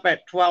woke up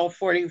at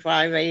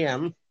 12:45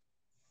 a.m.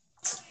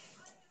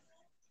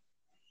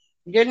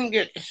 Didn't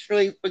get to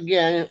sleep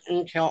again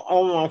until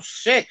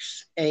almost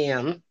 6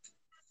 a.m.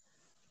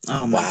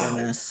 Oh my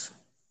goodness.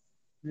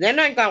 Then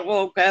I got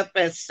woke up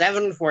at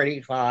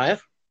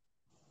 7:45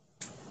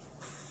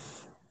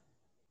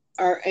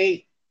 or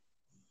 8.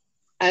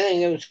 I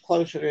think it was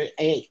closer to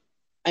 8.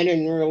 I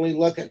didn't really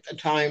look at the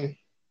time.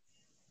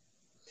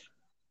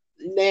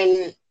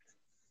 Then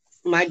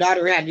my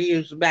daughter had to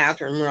use the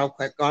bathroom real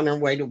quick on her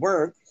way to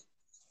work.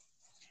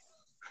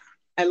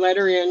 I let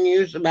her in,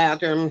 use the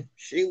bathroom.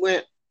 She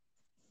went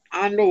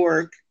on to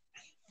work.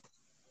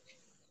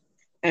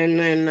 And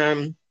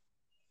then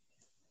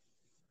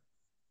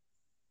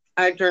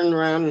I turned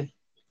around.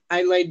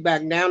 I laid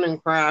back down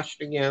and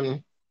crashed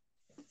again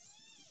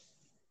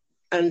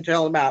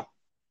until about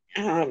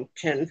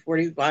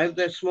 10:45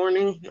 this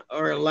morning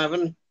or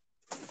 11,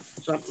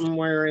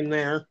 somewhere in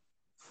there.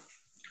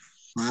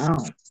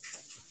 Wow.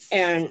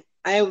 And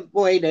I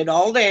waited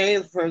all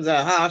day for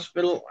the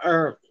hospital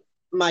or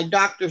my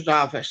doctor's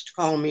office to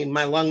call me,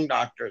 my lung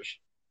doctors.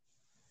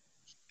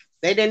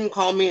 They didn't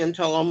call me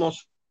until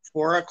almost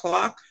 4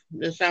 o'clock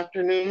this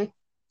afternoon.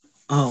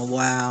 Oh,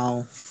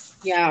 wow.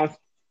 Yeah.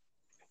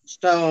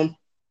 So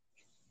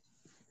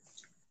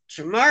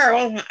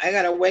tomorrow I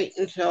got to wait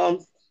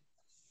until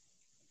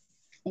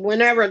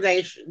whenever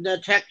the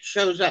tech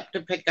shows up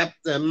to pick up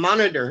the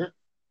monitor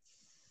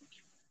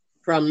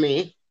from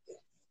me.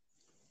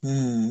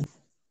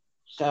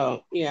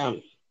 So, yeah.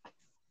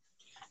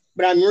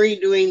 But I'm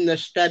redoing the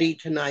study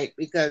tonight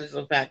because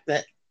of the fact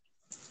that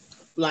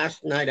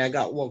last night I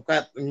got woke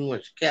up and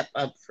was kept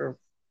up for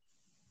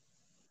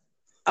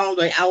all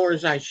the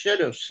hours I should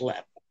have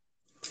slept.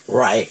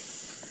 Right.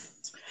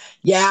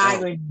 Yeah, I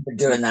remember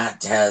doing that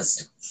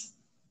test.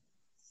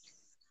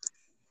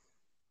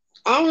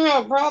 I don't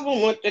have a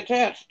problem with the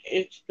test.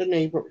 It's the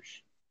neighbors.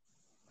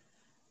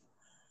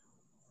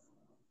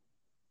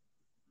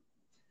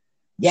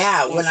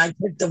 Yeah, when I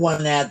took the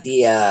one at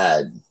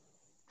the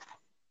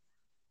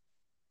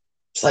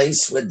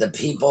place with the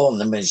people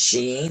and the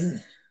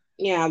machine.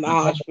 Yeah, the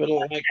hospital.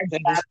 Like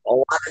a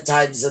lot of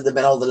times in the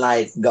middle of the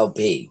night, go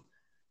pee.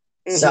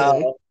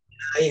 So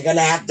you're going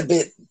to have to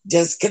be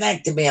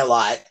disconnecting me a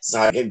lot so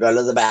I can go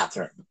to the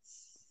bathroom.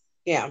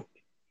 Yeah.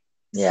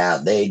 Yeah,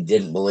 they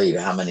didn't believe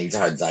how many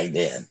times I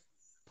did.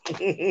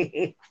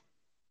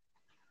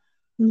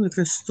 Look,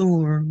 a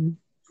storm.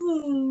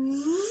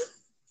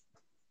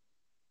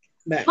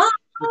 But,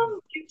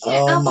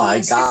 Oh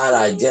my God,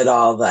 I did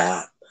all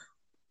that.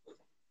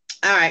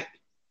 all right.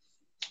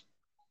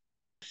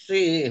 Let's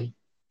see.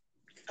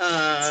 Who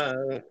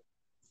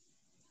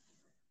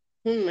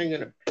am I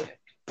going to pick?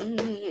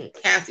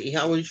 Kathy,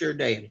 how was your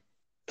day?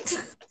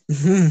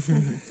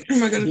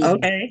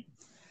 Okay.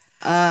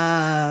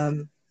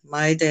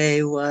 My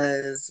day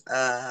was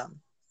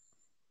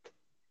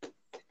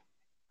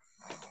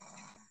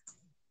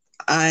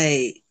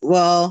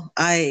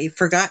I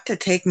forgot to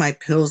take my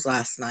pills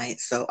last night,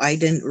 so I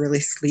didn't really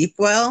sleep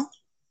well.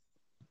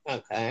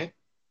 Okay.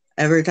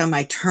 Every time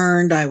I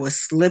turned, I was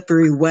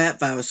slippery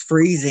wet. I was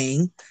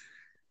freezing.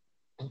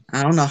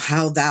 I don't know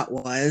how that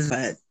was,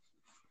 but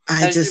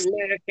I Because just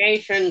your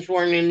medications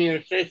weren't in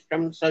your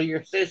system, so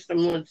your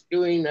system was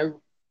doing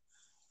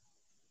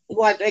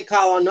what they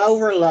call an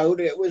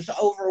overload. It was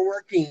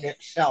overworking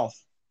itself.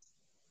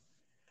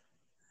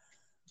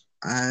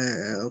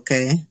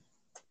 okay.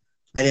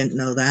 I didn't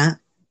know that.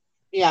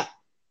 Yeah.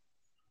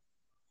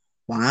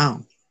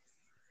 Wow.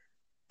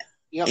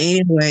 Yep.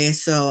 Anyway,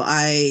 so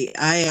I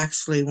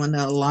actually, when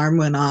the alarm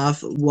went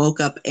off, woke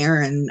up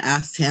Aaron,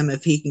 asked him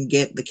if he can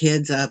get the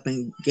kids up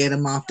and get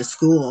them off to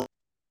school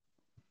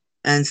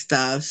and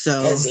stuff.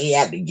 So Because he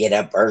had to get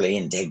up early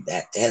and take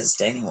that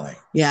test anyway.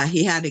 yeah,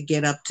 he had to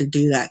get up to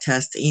do that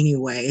test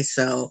anyway.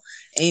 So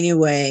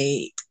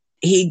anyway,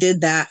 he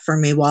did that for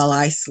me while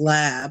I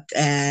slept,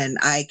 and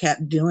I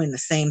kept doing the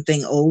same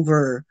thing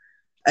over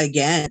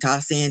again,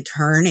 tossing and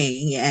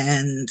turning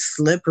and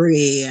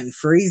slippery and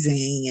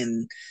freezing.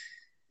 And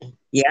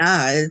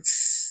yeah,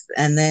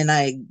 and then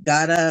I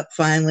got up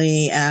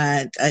finally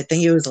at, I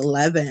think it was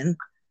 11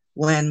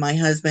 when my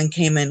husband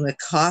came in with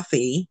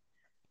coffee.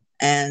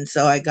 And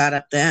so I got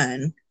up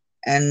then,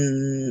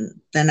 and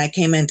then I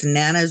came into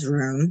Nana's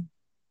room.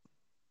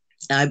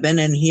 I've been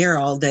in here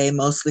all day,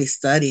 mostly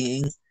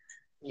studying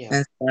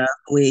and stuff.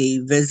 We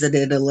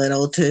visited a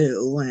little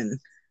too, and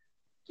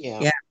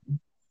yeah.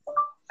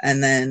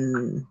 And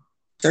then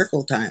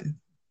circle time.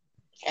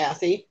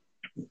 Kathy,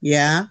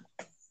 Yeah.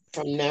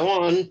 from now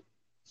on,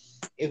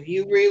 if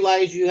you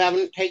realize you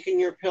haven't taken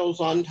your pills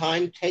on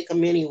time, take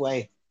them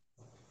anyway.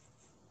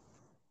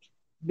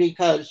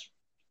 Because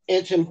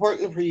it's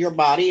important for your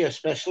body,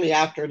 especially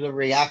after the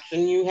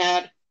reaction you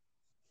had.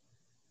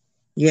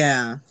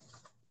 Yeah.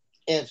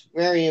 It's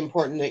very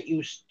important that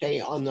you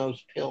stay on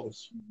those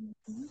pills.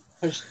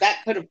 Because that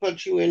could have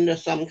put you into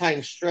some kind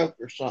of stroke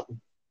or something.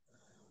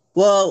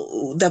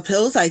 Well, the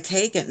pills I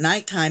take at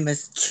nighttime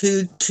is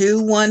two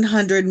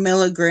 100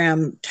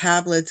 milligram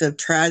tablets of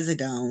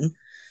trazodone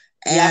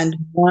and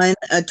one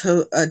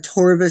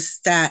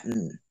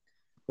atorvastatin,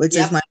 which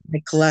is my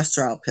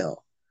cholesterol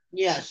pill.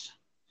 Yes.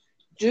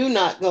 Do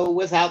not go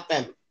without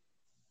them.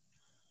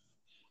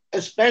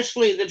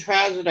 Especially the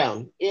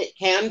trazodone. It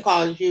can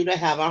cause you to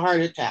have a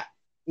heart attack,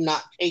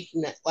 not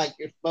taking it like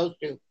you're supposed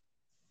to.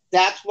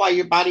 That's why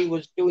your body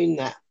was doing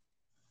that.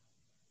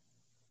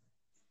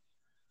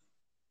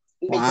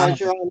 Because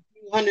you're on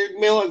 200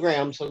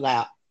 milligrams of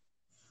that.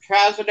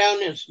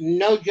 Trazodone is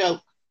no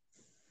joke.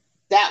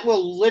 That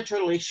will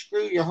literally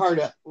screw your heart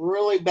up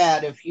really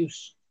bad if you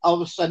all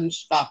of a sudden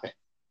stop it.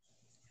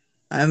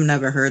 I've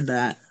never heard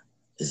that.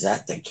 Is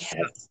that the cat?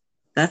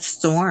 That's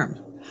Storm.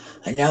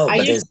 I know, I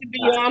but used to be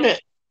on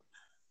it.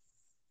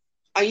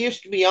 I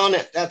used to be on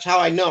it. That's how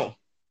I know.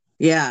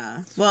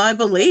 Yeah. Well, I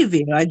believe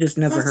you. I just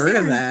never heard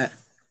of that.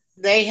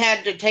 They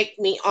had to take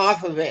me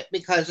off of it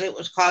because it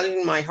was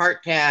causing my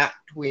heart to act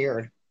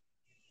weird.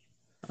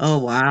 Oh,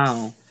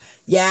 wow.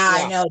 Yeah,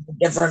 I know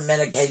different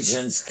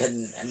medications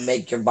can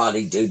make your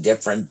body do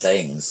different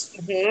things.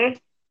 Mm-hmm.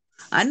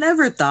 I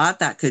never thought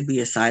that could be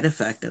a side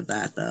effect of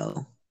that,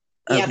 though.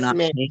 Of Yes, not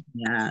ma'am. taking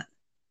that.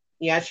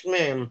 Yes,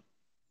 ma'am.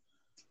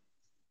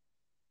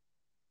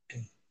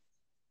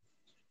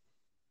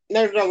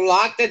 There's a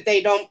lot that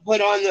they don't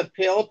put on the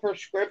pill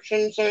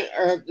prescriptions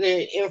or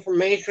the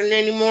information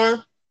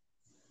anymore.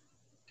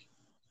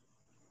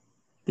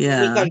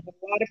 Yeah. Because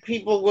a lot of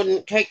people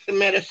wouldn't take the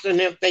medicine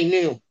if they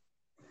knew.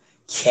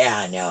 Yeah,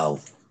 I know.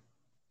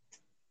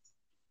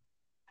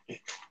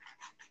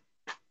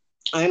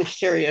 I'm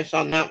serious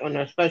on that one,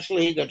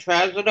 especially the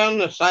trazodone,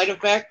 the side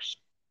effects.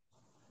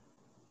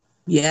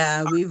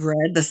 Yeah, we've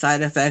read the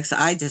side effects.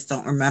 I just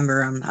don't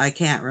remember them. I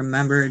can't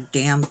remember a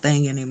damn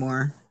thing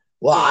anymore.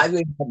 Well, I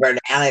remember an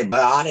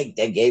antibiotic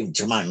they gave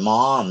to my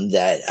mom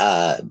that,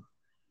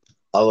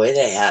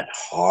 it had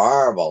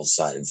horrible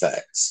side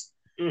effects.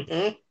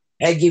 Mm-hmm.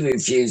 Peggy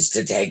refused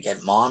to take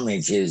it. Mom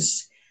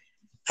refused.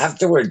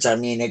 Afterwards, I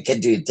mean, it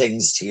could do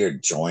things to your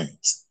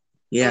joints.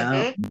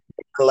 Yeah.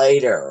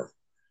 Later.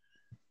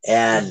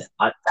 And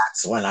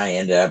that's when I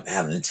ended up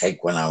having to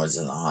take when I was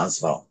in the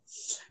hospital.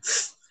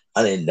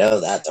 I didn't know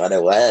that's what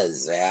it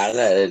was, man.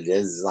 It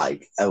is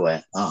like, I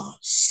went, oh,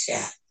 shit.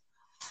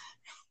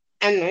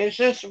 And it's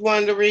just one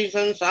of the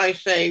reasons I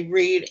say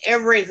read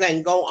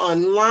everything. Go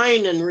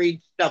online and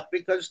read stuff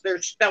because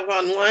there's stuff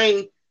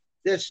online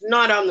that's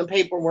not on the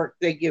paperwork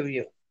they give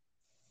you.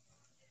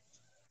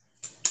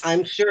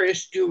 I'm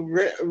serious.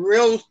 Do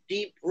real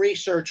deep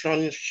research on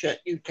the shit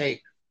you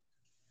take.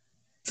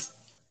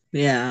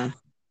 Yeah.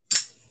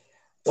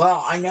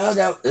 Well, I know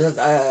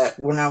that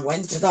when I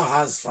went to the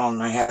hospital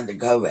and I had the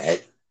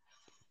COVID,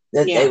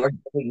 that they were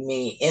giving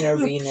me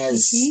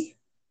intravenous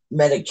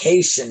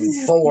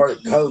medication for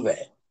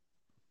COVID.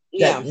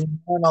 Yeah. That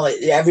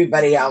normally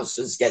everybody else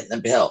was getting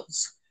the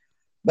pills,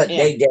 but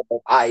they did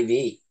it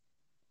IV.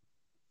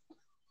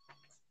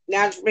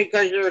 That's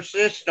because your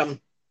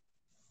system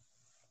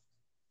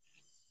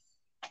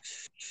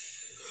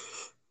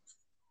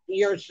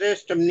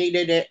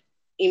needed it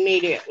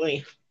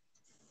immediately.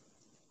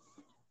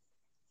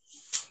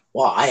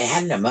 Well, I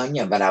had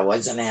pneumonia, but I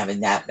wasn't having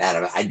that bad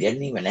of it. I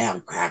didn't even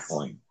have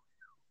crackling.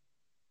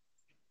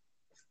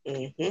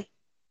 Mm-hmm.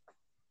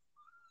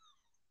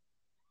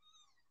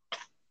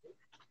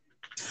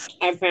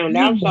 I found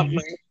out something.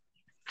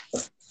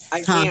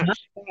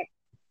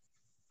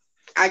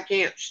 I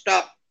can't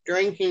stop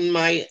drinking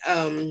my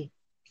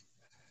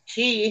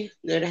tea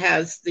that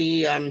has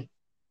the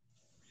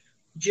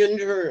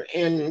ginger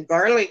and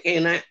garlic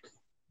in it.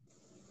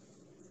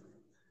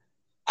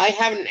 I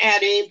haven't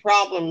had any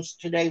problems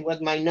today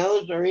with my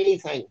nose or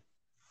anything.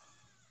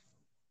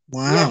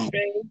 Wow.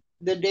 Yesterday,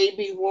 the day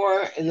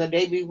before, and the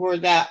day before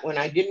that, when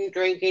I didn't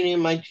drink any of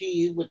my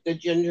tea with the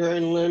ginger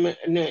and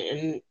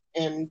lemon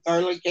and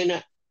garlic in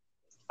it,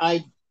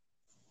 I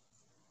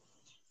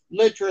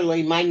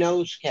literally, my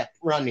nose kept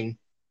running.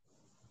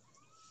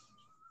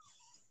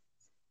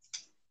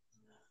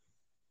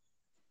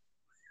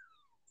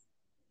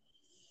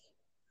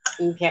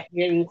 And kept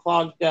getting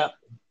clogged up.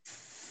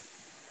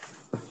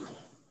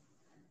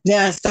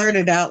 Yeah, it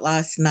started out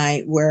last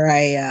night where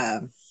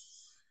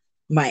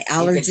my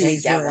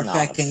allergies were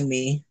affecting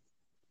me.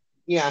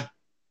 Yeah.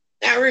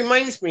 That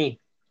reminds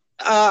me.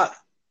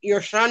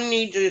 Your son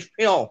needs his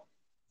pill.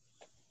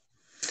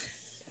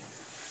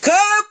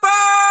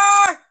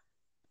 Cooper!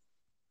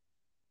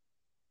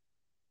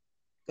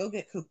 Go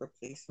get Cooper,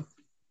 please.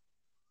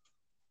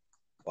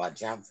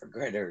 Watch out for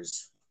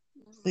critters.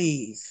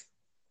 Please.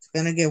 It's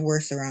going to get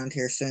worse around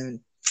here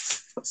soon.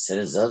 As soon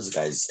as those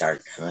guys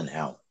start coming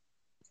out.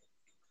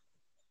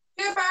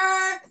 Cooper!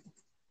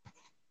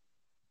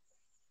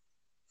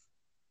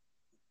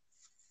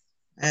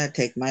 I had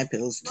to take my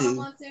pills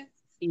too.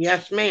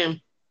 Yes,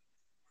 ma'am.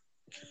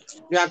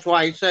 That's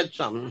why I said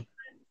something.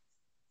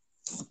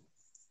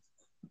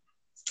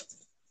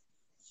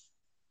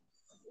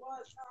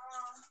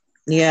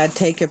 Yeah,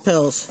 take your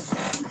pills.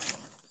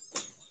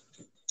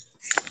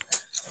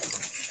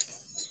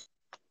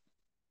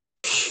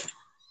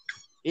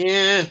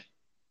 Yeah.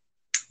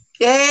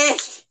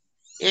 Yes.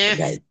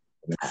 Yeah.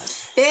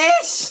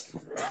 Yes.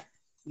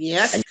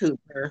 Yes,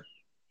 Cooper.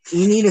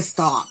 You need to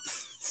stop.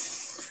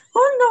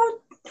 I'm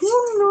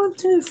not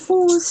too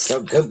forced.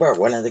 So, Cooper,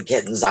 one of the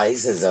kitten's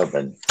eyes is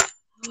open.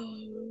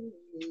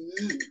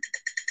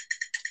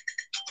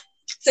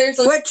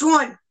 Seriously? Which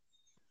one?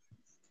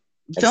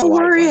 Don't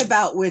worry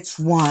about which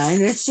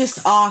one. It's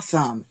just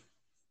awesome.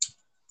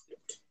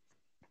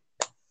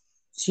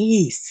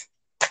 Jeez.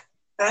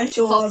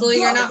 Hopefully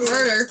you're not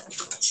murder.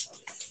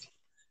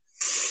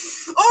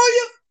 Oh,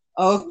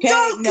 you okay?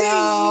 Joking.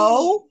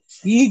 No,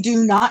 you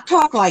do not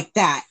talk like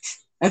that,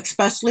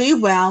 especially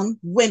around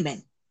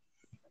women.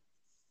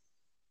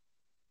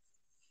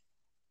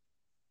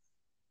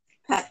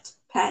 Pet.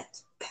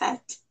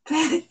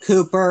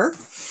 Cooper,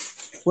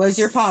 what's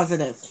your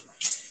positive?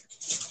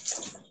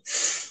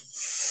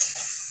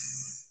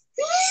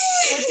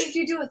 What did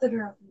you do with the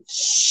girl?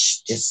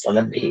 Just let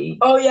him be.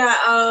 Oh yeah,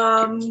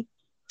 I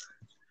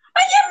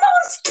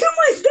almost killed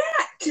my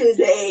bat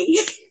today.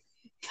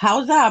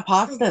 How's that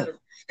positive?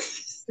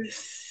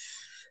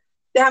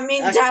 That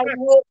means I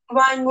will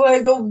run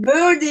little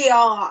birdie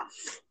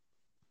off.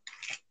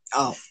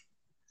 Oh,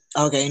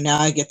 okay. Now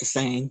I get the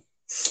saying.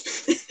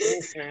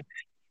 Okay.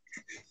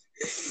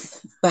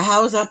 But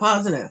how is that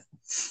positive?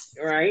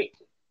 Right.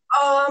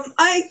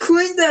 I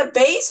cleaned the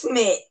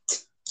basement.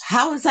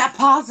 How is that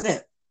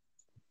positive?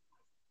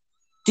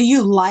 Do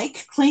you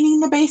like cleaning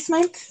the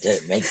basement?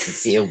 Did it make you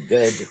feel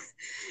good?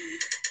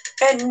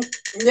 And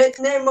the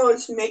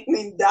neighbors make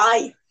me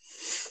die.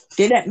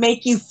 Did it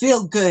make you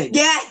feel good?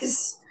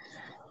 Yes.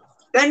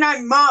 Then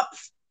I mop.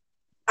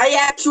 I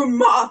actually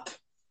mop.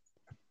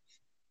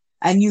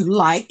 And you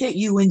liked it?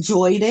 You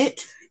enjoyed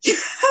it? Yeah.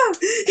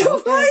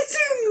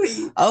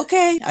 Surprisingly.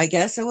 Okay. I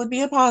guess it would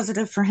be a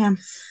positive for him.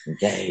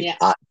 Okay.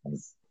 Yeah.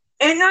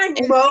 And I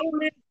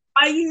mowed it.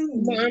 I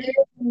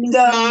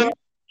the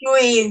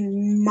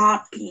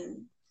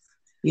mopping.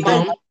 You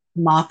don't like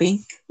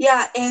mopping?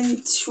 Yeah,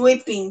 and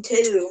sweeping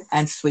too.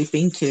 And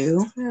sweeping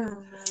too.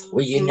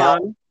 Well, you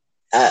know,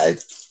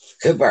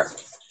 Cooper,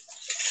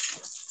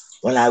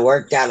 when I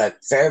worked out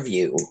at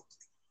Fairview,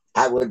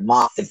 I would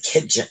mop the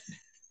kitchen.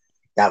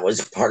 That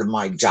was part of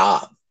my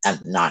job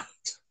at night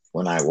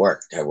when I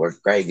worked. I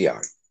worked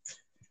graveyard.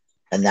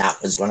 And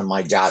that was one of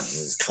my jobs,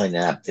 was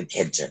cleaning up the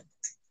kitchen,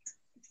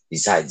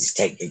 besides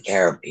taking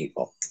care of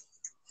people.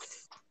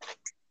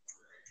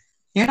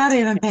 You're not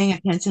even paying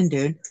attention,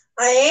 dude.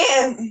 I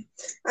am.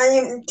 I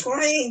am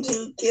trying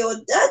to kill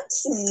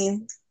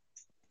Destiny.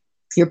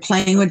 You're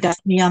playing with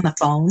Destiny on the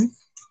phone?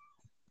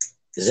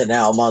 Is it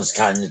now almost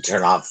time to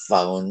turn off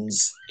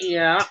phones?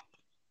 Yeah.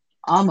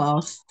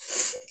 Almost.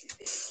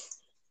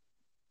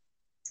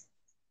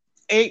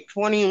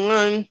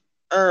 8:21,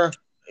 or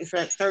is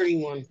that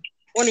 31?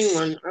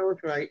 21, I was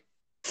right.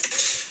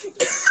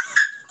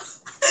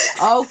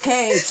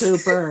 Okay,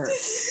 Cooper.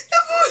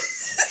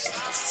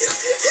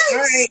 All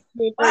right,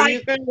 Cooper,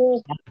 you can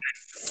go.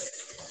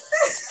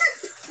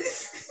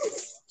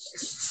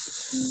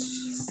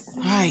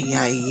 Ay,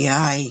 ay,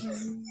 ay.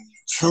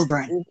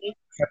 Children.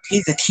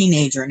 He's a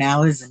teenager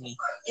now, isn't he?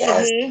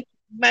 Yes.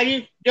 But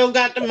he's still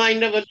got the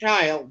mind of a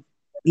child.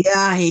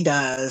 Yeah, he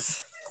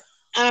does.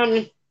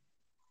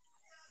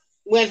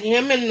 With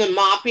him and the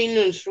mopping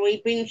and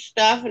sweeping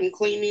stuff and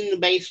cleaning the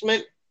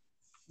basement,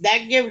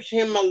 that gives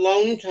him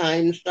alone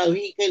time so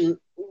he can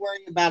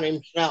worry about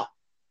himself.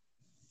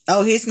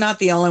 Oh, he's not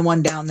the only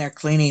one down there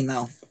cleaning,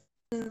 though.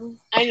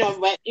 I know,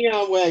 but you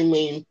know what I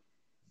mean.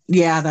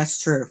 Yeah,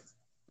 that's true.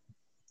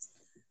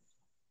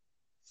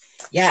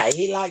 Yeah,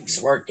 he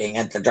likes working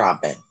at the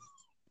drop-in.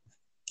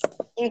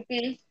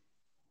 Mm-hmm.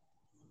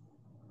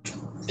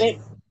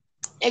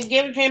 It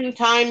gives him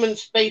time and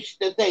space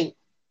to think.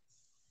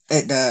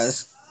 It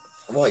does.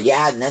 Well,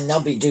 yeah, and then they'll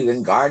be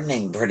doing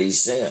gardening pretty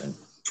soon.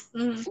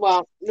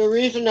 Well, the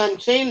reason I'm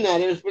saying that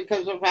is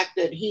because of the fact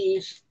that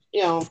he's,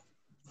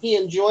 he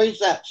enjoys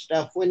that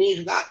stuff when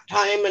he's got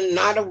time and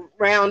not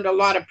around a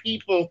lot of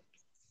people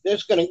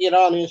that's going to get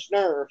on his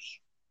nerves.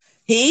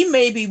 He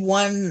may be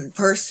one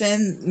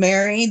person,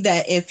 Mary,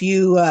 that if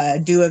you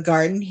do a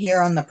garden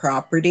here on the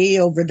property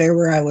over there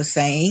where I was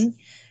saying,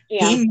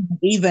 he might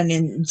even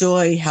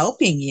enjoy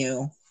helping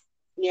you.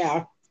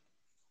 Yeah.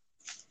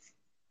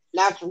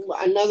 That's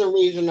another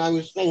reason I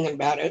was thinking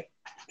about it.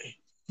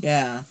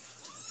 Yeah.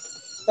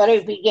 But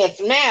if he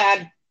gets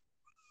mad,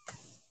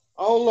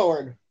 oh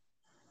Lord.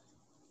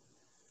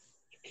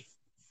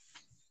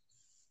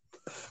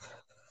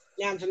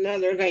 That's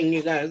another thing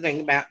you got to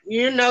think about.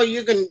 You know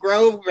you can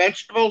grow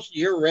vegetables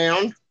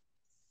year-round?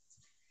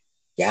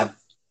 Yep.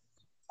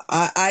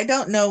 I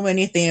don't know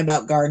anything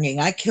about gardening.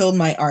 I killed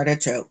my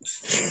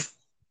artichokes.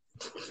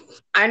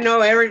 I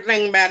know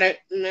everything about it,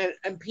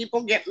 and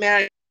people get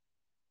mad.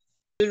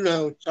 You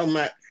know so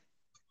much.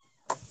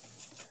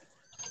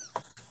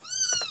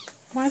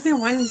 Why are they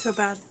whining so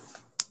bad?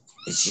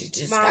 She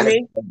just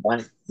Mommy?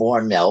 got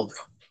more milk.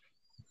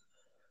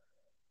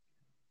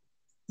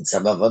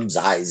 Some of them's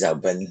eyes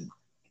open.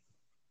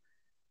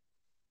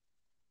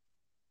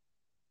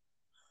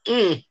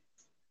 Even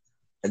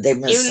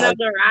though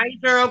their eyes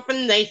are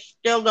open, they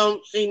still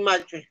don't see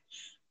much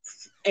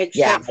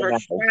except for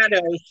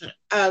shadows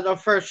the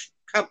first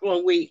couple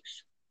of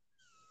weeks.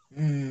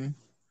 Mm.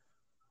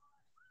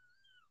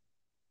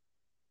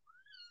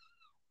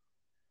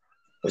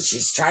 Well,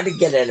 she's trying to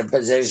get in a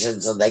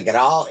position so they can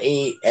all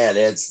eat, and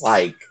it's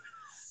like...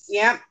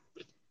 Yep.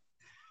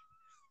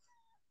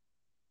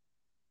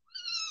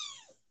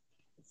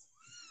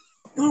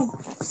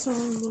 Oh, so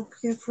look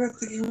here for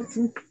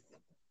everything.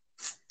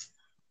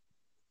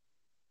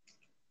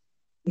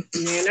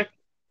 Nana?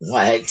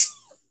 What?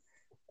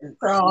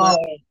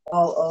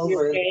 All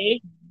over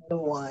okay? the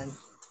one.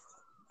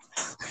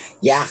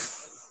 Yeah.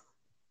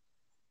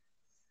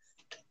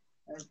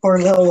 Poor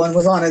little one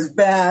was on his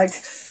back.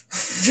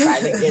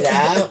 Trying to get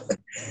out.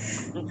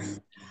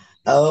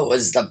 Oh, it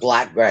was the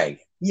black gray.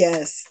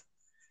 Yes.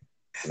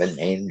 I haven't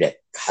named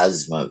it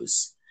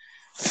Cosmos.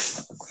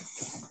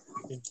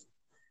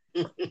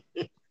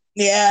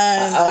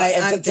 Yeah.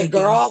 If it's a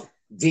girl,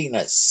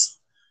 Venus.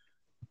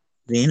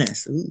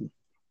 Venus. Ooh.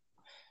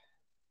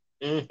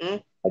 Mm-hmm.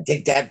 I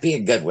think that'd be a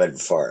good one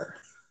for her.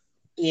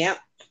 Yep.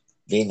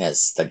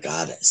 Venus, the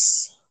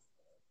goddess.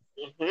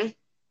 Mm-hmm.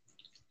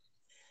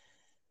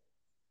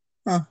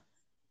 Huh.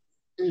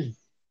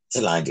 It's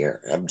an idea.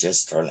 I'm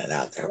just throwing it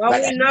out there. Well,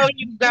 we know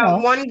you've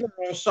got one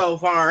girl so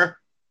far.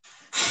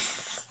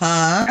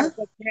 Huh?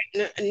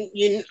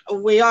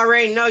 We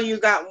already know you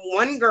got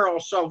one girl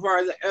so far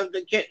of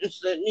the kittens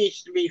that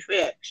needs to be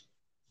fixed.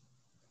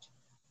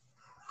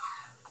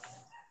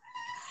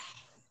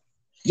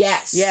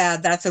 Yes. Yeah,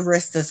 that's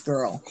Arista's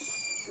girl.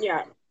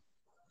 Yeah.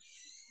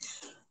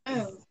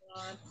 Oh,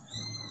 God.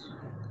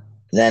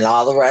 Then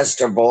all the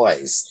rest are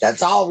boys.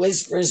 That's all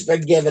Whisper's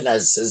been giving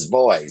us is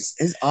boys.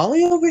 Is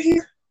Ollie over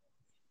here?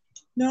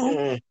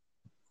 No.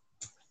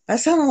 That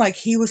sounded like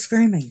he was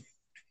screaming.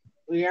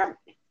 Yeah.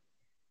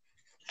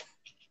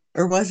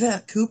 Or was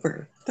that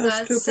Cooper?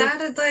 That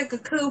sounded like a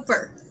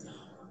Cooper.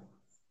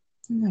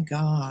 Oh my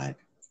God.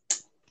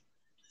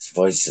 His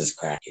voice is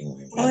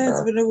cracking. Oh,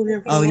 it's been over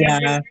here. Oh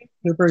yeah,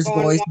 Cooper's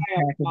voice is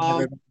cracking Mom.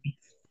 everybody.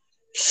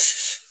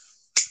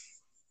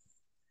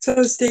 So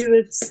is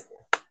David's.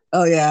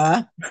 Oh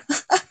yeah.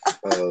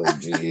 Oh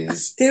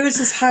jeez. David's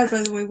just high,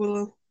 by the way,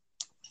 Willow.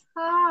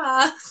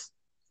 Ah.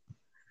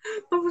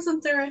 I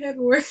wasn't there. I had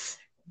work.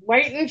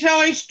 Wait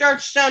until he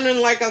starts sounding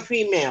like a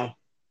female.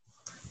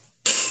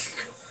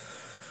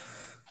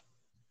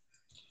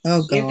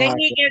 Oh, You think God.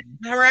 he gets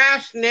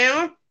harassed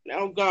now?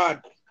 Oh,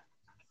 God.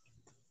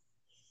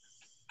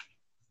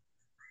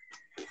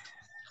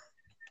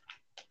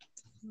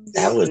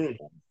 That was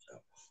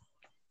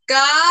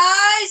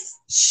Guys,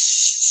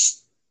 shh.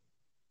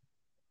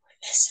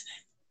 Listen.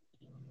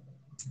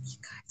 you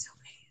guys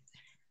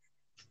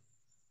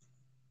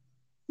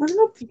I don't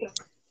know if you got.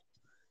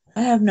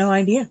 I have no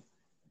idea.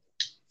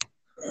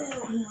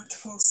 Oh, I want to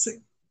fall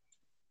asleep.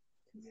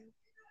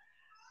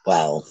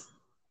 Well,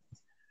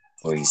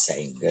 were you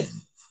saying good?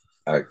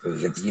 Or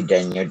have you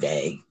done your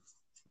day?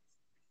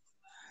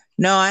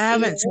 No, I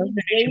haven't. told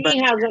Jamie anybody.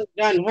 hasn't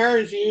done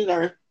hers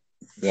either.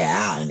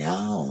 Yeah, I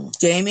know.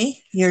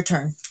 Jamie, your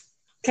turn.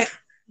 Okay,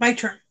 my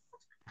turn.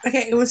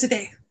 Okay, it was a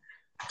day.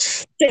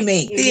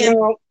 Jamie, The end.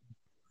 No,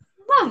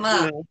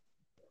 Mama. no,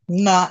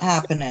 not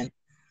happening.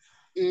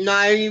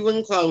 not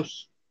even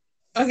close.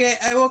 Okay,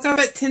 I woke up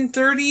at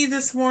 10:30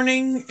 this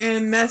morning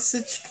and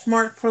messaged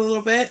Mark for a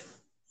little bit.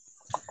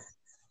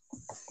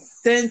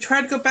 Then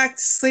tried to go back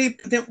to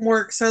sleep. It didn't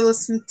work, so I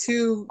listened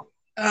to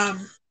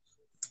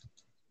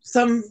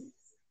some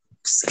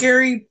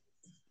scary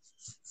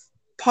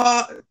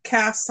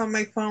podcast on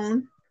my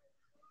phone.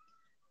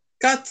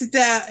 Got to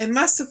that. I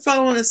must have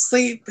fallen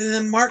asleep, and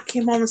then Mark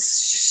came home and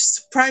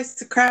surprised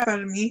the crap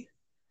out of me.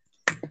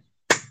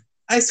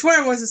 I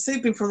swear I wasn't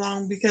sleeping for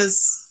long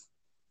because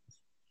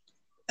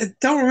I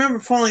don't remember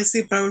falling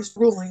asleep, but I was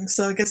drooling,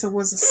 so I guess I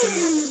was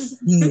asleep.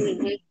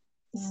 Mhm.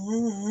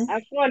 Mm-hmm.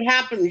 That's what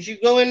happens. You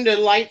go into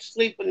light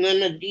sleep and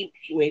then a deep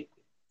sleep.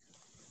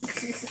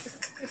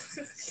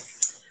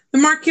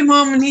 Then Mark came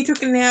home and he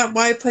took a nap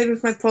while I played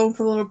with my phone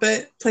for a little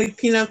bit, played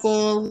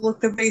Pinochle,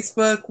 looked at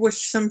Facebook,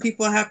 wished some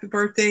people happy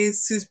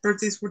birthdays whose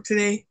birthdays were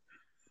today.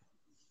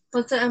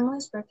 What's it,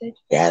 Emily's birthday?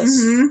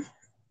 Yes. Mm-hmm.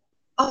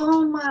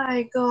 Oh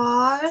my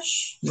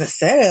gosh. I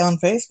said it on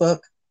Facebook.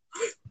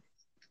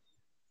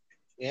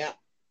 Yeah.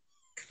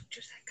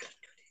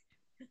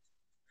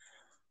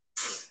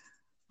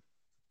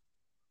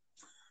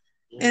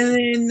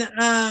 And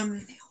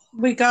then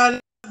we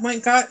got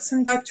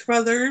some Dutch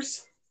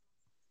Brothers.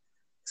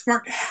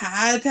 Mark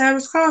had to have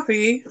his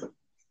coffee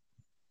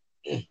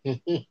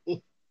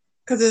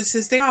because it's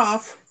his day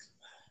off.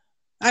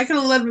 I could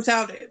have lived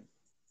without it.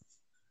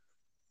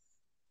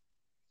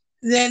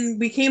 Then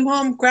we came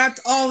home, grabbed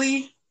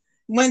Ollie,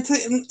 went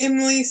to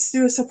Emily's to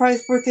do a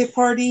surprise birthday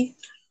party.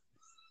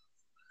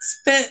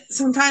 Spent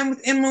some time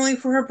with Emily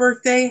for her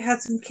birthday,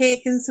 had some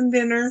cake and some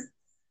dinner.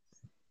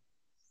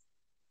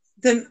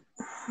 Then,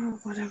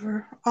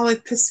 whatever, Ollie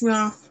pissed me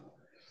off.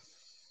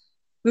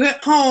 We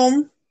went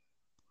home,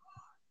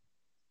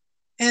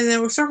 and then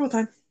it was circle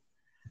time.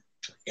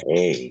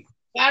 Hey.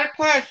 Got a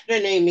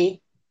question,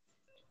 Amy.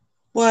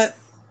 What?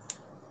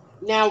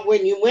 Now,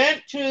 when you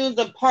went to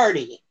the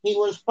party, he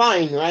was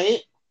fine, right?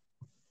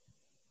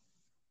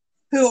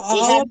 Who,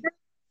 Oliver?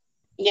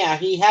 Yeah,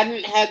 he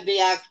hadn't had the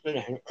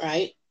accident,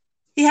 right?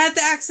 He had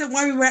the accident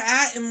while we were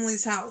at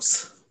Emily's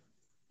house.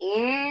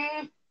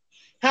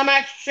 How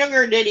much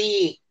sugar did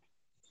he eat?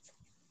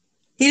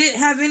 He didn't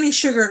have any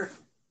sugar.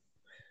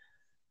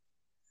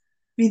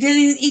 He didn't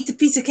even eat the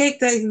piece of cake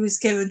that he was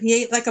given.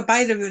 He ate like a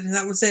bite of it, and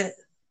that was it.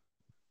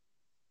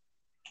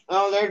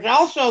 Oh, there's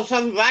also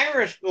some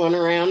virus going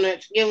around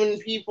that's giving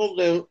people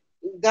the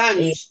guns.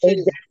 It's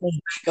been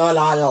going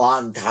on a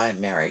long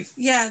time, Mary.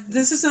 Yeah,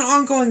 this is an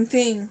ongoing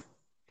thing.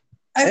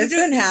 It's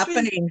been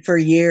happening for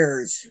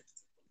years.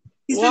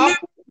 He's been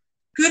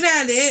good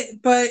at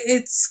it, but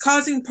it's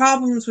causing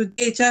problems with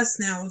DHS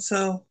now,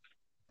 so.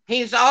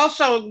 He's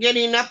also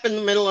getting up in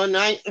the middle of the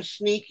night and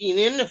sneaking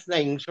into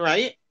things,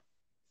 right?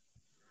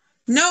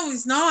 No,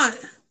 he's not.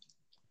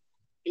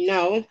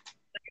 No.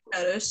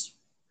 Notice.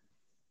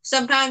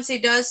 Sometimes he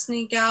does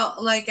sneak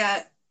out like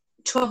at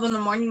 12 in the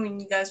morning when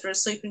you guys were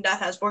asleep and Dad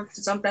has work,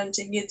 and sometimes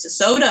he gets a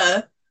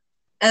soda.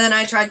 And then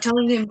I tried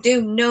telling him,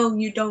 dude, no,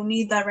 you don't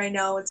need that right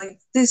now. It's like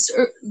this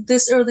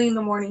early in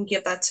the morning,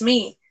 give that to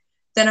me.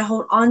 Then I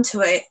hold on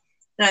to it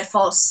and I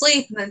fall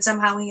asleep, and then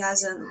somehow he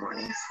has it in the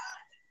morning.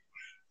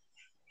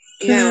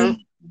 Yeah,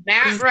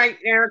 that right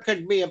there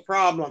could be a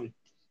problem.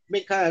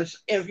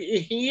 Because if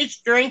he's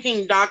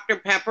drinking Dr.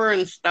 Pepper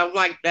and stuff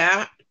like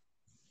that,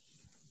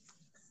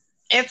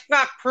 it's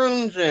got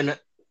prunes in it.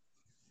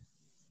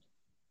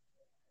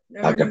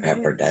 Dr.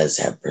 Pepper does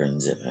have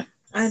prunes in it.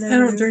 I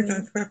don't drink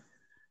Dr. Pepper.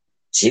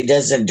 She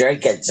doesn't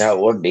drink it, so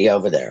it wouldn't be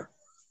over there.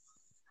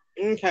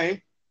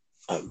 Okay.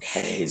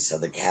 Okay, so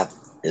the cat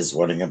is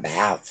wanting a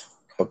bath.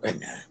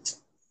 Coconut.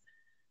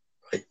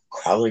 Quit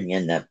crawling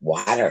in that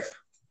water.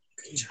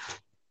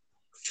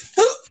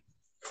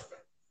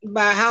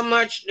 But how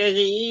much does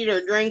he eat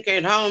or drink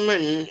at home?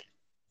 And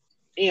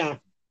yeah.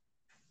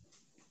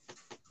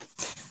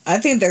 I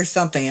think there's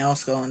something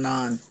else going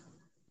on.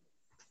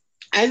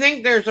 I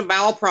think there's a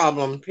bowel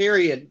problem,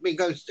 period,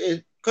 because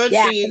it could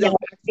be that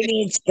he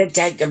needs to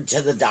take him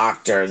to the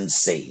doctor and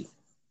see.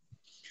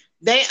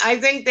 I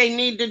think they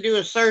need to do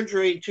a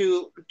surgery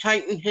to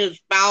tighten his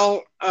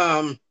bowel,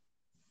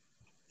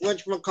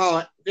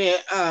 whatchamacallit,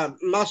 the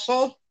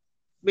muscle,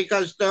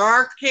 because there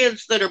are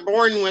kids that are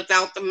born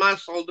without the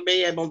muscle to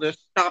be able to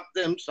stop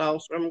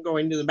themselves from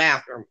going to the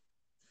bathroom.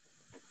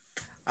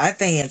 I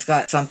think it's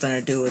got something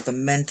to do with a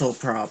mental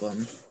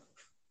problem.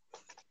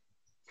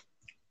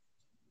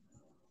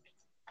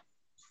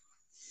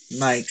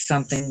 Like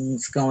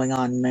something's going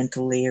on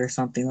mentally or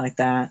something like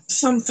that.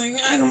 Something.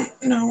 I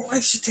don't know.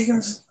 I should take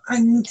him. I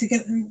need to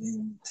get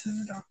him to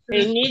the doctor.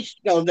 He needs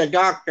to go to the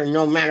doctor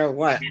no matter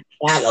what.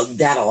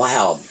 That'll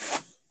help.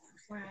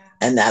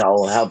 And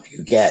that'll help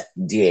you get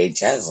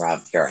DHS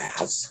off your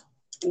ass.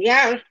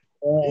 Yeah.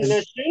 And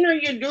the sooner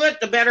you do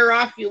it, the better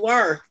off you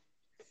are.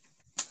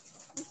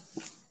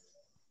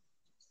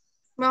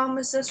 Mom,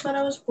 is this what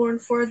I was born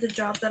for? The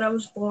job that I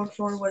was born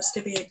for was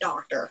to be a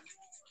doctor.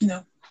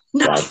 No.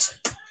 Right.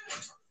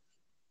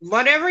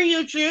 Whatever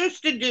you choose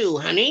to do,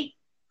 honey.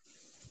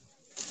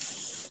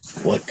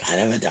 What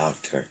kind of a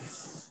doctor?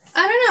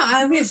 I don't know.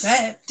 I was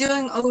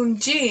doing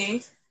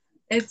OMG.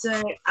 It's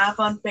an app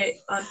on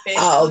Facebook.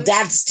 Oh,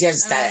 that's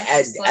just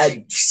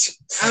I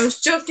was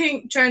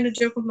joking, trying to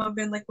joke with Mom,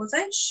 being like, was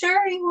I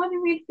sure he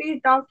wanted me to be a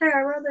doctor?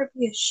 I'd rather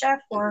be a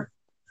chef or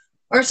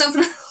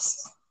something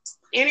else.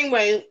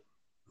 Anyway,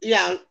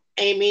 yeah,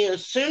 Amy,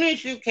 as soon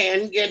as you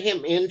can, get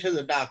him into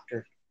the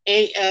doctor.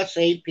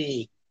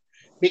 ASAP.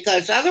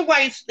 Because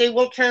otherwise they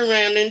will turn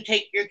around and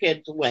take your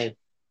kids away.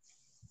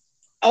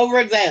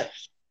 Over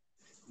this.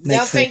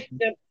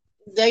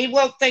 They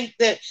will think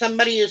that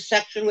somebody is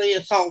sexually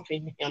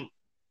assaulting him.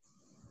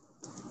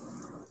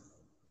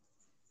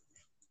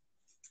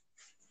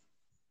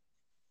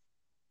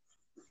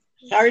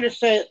 Sorry to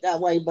say it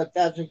that way, but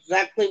that's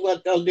exactly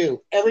what they'll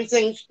do.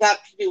 Everything's got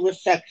to do with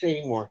sex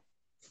anymore.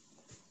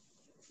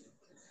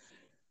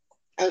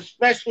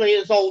 Especially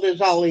as old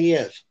as Ollie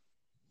is.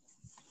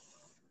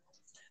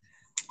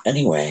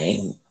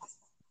 Anyway.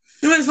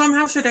 Anyways, Mom,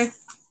 how's your day?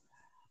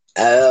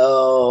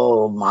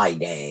 Oh, my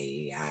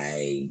day.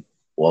 I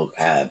woke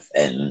up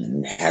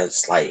and had a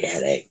slight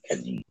headache,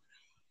 and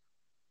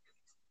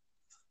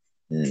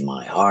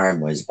my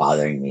arm was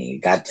bothering me.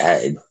 Got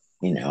to,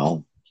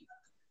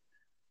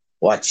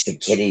 watch the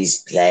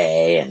kiddies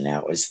play, and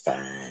that was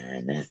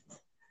fun.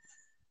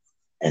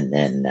 And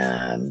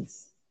then,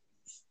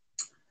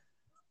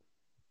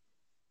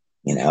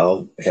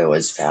 it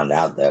was found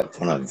out that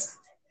one of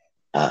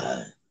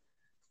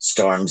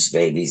Storm's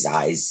baby's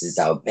eyes is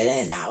open,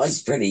 and that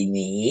was pretty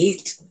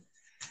neat.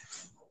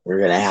 We're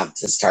going to have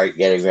to start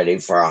getting ready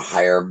for a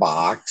higher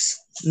box.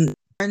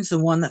 Aaron's the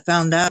one that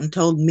found out and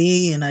told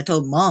me, and I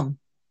told Mom.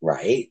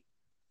 Right.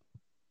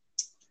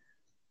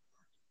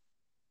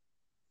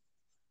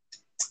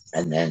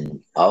 And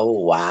then, oh,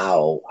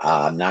 wow.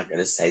 I'm not going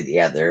to say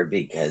the other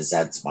because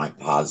that's my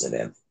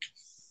positive.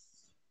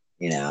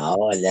 And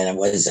then it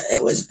was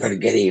a pretty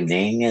good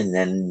evening. And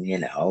then,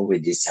 we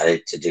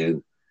decided to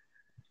do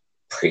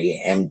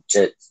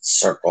preempted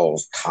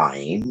circle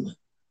time.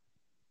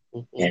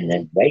 Mm-hmm. And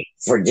then wait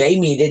for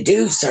Jamie to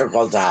do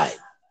circle time.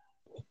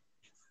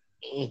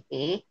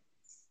 Mm-hmm.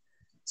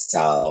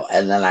 So,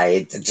 and then I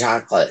ate the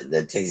chocolate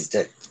that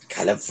tasted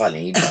kind of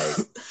funny,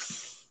 but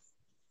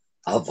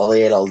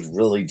hopefully it'll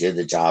really do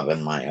the job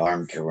and my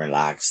arm can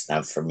relax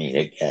enough for me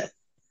to get.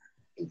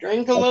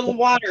 Drink a little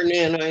water,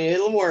 Nana.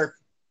 It'll work.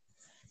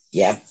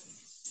 Yep.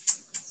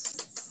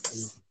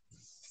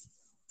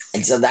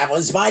 And so that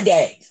was my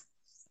day.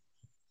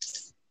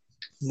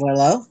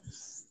 Willow?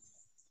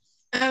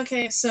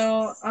 Okay,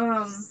 so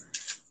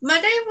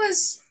my day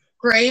was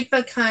great,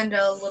 but kind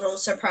of a little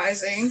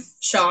surprising,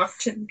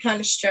 shocked, and kind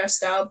of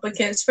stressed out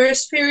because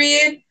first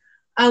period,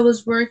 I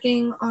was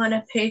working on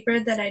a paper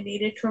that I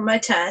needed for my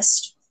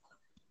test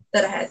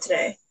that I had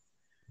today.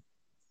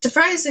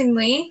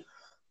 Surprisingly,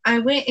 I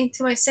went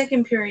into my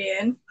second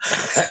period.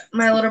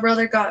 My little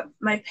brother got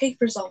my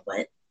papers all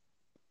wet.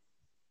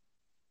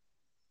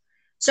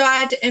 So I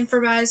had to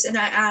improvise, and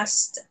I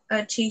asked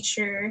a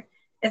teacher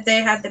if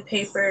they had the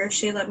paper.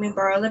 She let me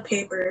borrow the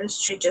papers.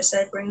 She just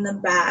said bring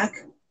them back.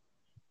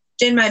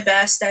 Did my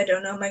best. I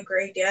don't know my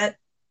grade yet.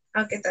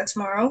 I'll get that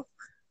tomorrow.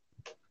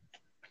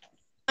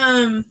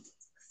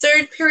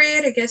 Third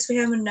period, I guess we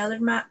have another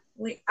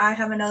I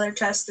have another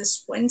test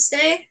this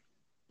Wednesday.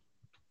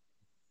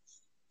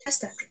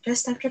 Test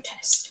after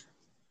test.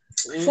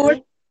 Mm-hmm.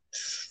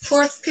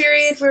 Fourth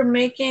period, we're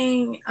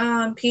making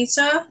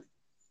pizza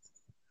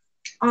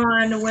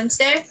on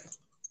Wednesday.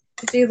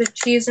 It's either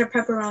cheese or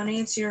pepperoni.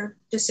 It's your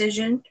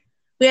decision.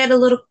 We had a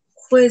little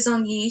quiz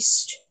on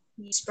yeast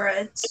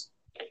breads.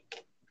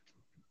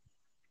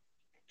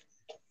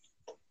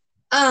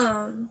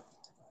 Then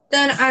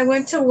I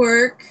went to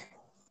work.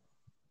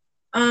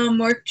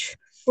 Worked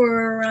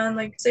for around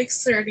like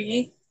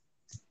 6:30.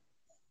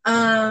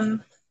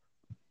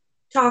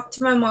 Talked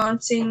to my mom,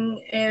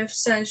 seeing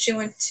since she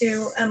went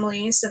to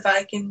Emily's, if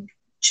I can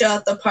chill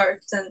at the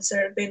park since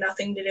there'd be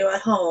nothing to do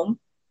at home.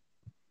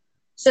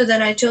 So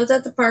then I chilled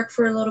at the park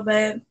for a little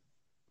bit.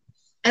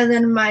 And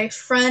then my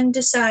friend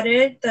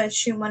decided that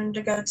she wanted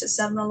to go to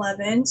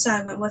 7-Eleven. So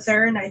I went with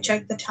her and I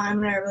checked the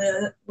time and I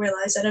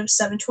realized that it was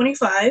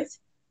 7:25.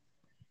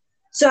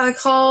 So I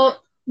called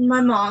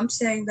my mom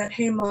saying that,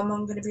 hey, Mom,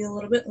 I'm going to be a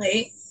little bit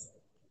late.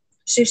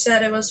 she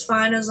said it was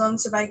fine as long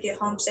as if I get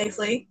home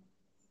safely.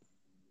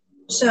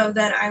 So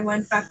then I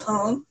went back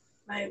home.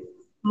 My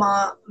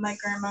mom, my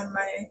grandma, and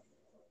my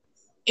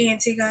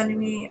auntie got to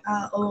meet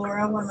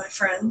Aurora, one of my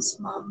friends.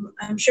 Mom,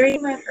 I'm sure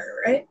you met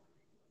her, right?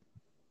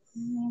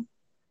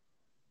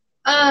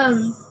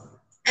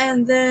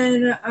 And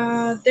then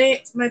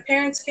my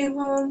parents came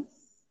home,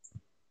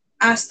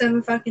 asked them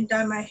if I can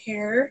dye my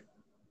hair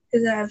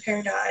because I have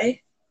hair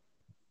dye.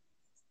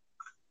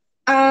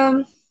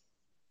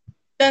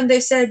 Then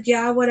they said,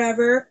 yeah,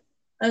 whatever,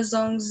 as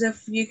long as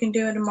if you can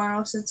do it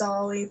tomorrow since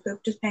Ollie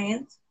pooped his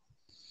pants.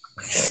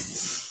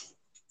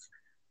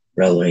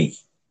 Really?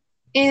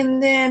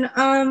 And then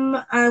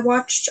I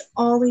watched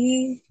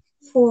Ollie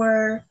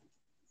for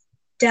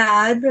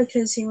Dad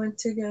because he went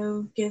to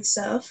go get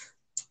stuff.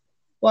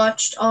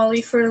 Watched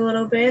Ollie for a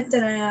little bit,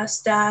 then I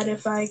asked Dad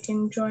if I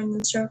can join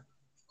the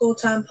Circle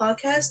Time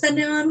podcast, and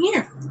now I'm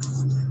here.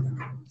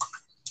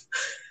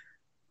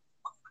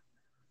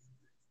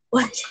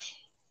 What?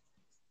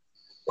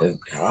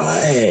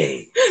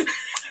 Okay.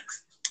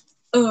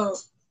 Oh.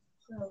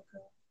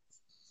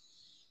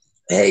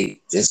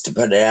 Hey, just to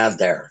put it out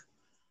there,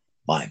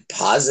 my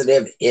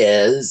positive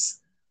is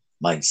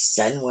my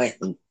son went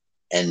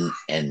and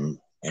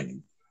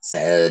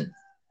said,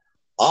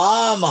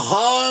 I'm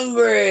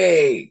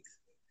hungry.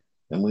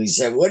 And we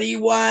said, what do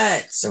you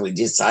want? So we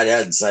decided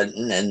on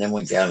something, and then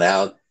we found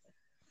out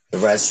the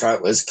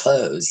restaurant was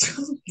closed.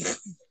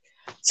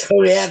 So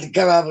we had to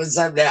come up with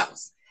something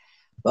else.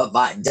 But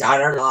my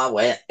daughter-in-law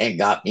went and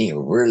got me a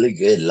really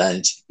good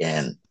lunch,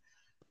 and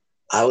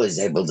I was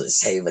able to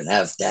save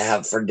enough to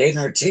have for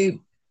dinner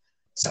too.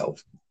 So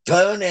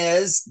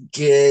bonus,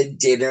 good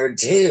dinner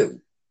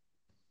too.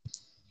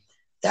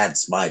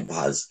 That's my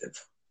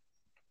positive.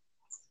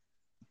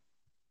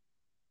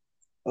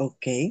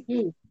 Okay.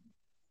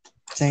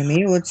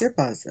 Jamie, what's your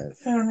positive?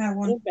 I don't have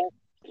one.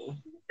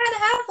 I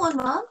have one,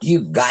 Mom.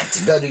 You got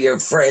to go to your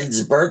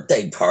friend's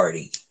birthday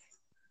party.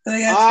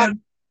 I got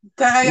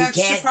to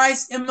can't-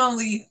 surprise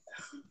Emily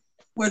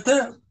with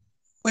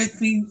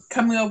me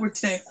coming over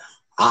today.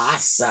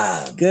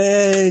 Awesome.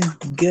 Good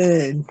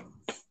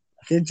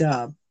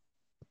job.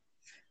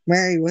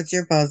 Mary, what's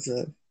your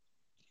positive?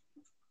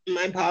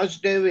 My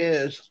positive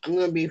is I'm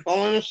going to be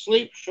falling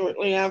asleep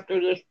shortly after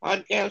this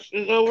podcast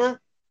is over.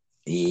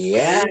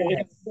 Yeah.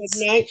 Good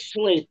night's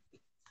sleep.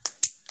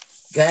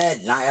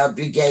 Good. And I hope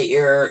you get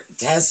your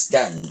test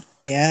done.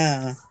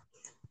 Yeah.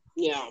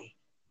 Yeah.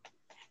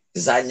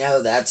 Because I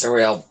know that's a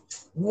real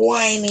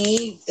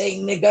whiny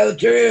thing to go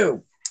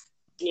through.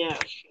 Yeah.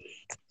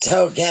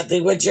 So,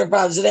 Kathy, what's your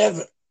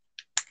positive?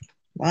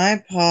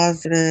 My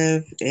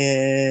positive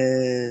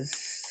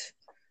is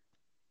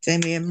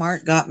Jamie and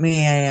Mark got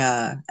me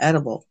a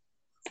edible.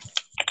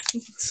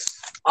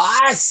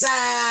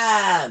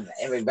 Awesome.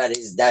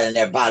 Everybody's done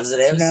their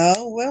positives.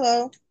 No,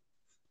 Willow.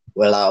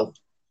 Willow.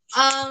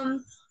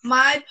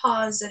 My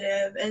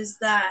positive is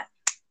that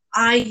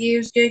I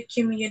used good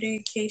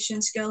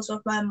communication skills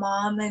with my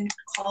mom and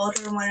called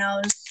her when I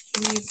was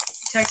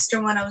text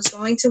her when I was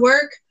going to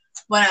work,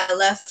 when I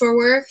left for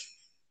work,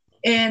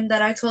 and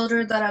that I told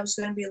her that I was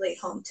going to be late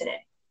home today.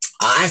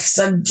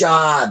 Awesome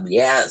job.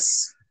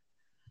 Yes.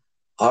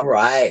 All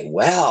right.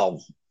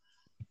 Well,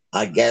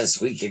 I guess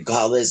we could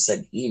call this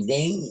an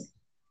evening.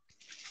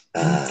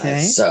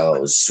 Okay.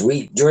 So,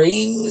 sweet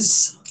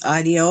dreams.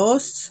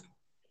 Adios.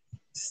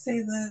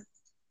 Stay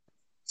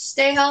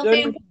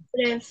healthy and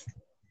positive.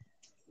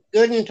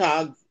 Good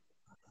Tag.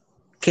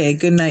 Okay,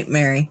 good night,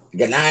 Mary.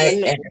 Good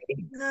night. Good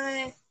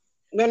night.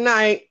 Good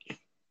night.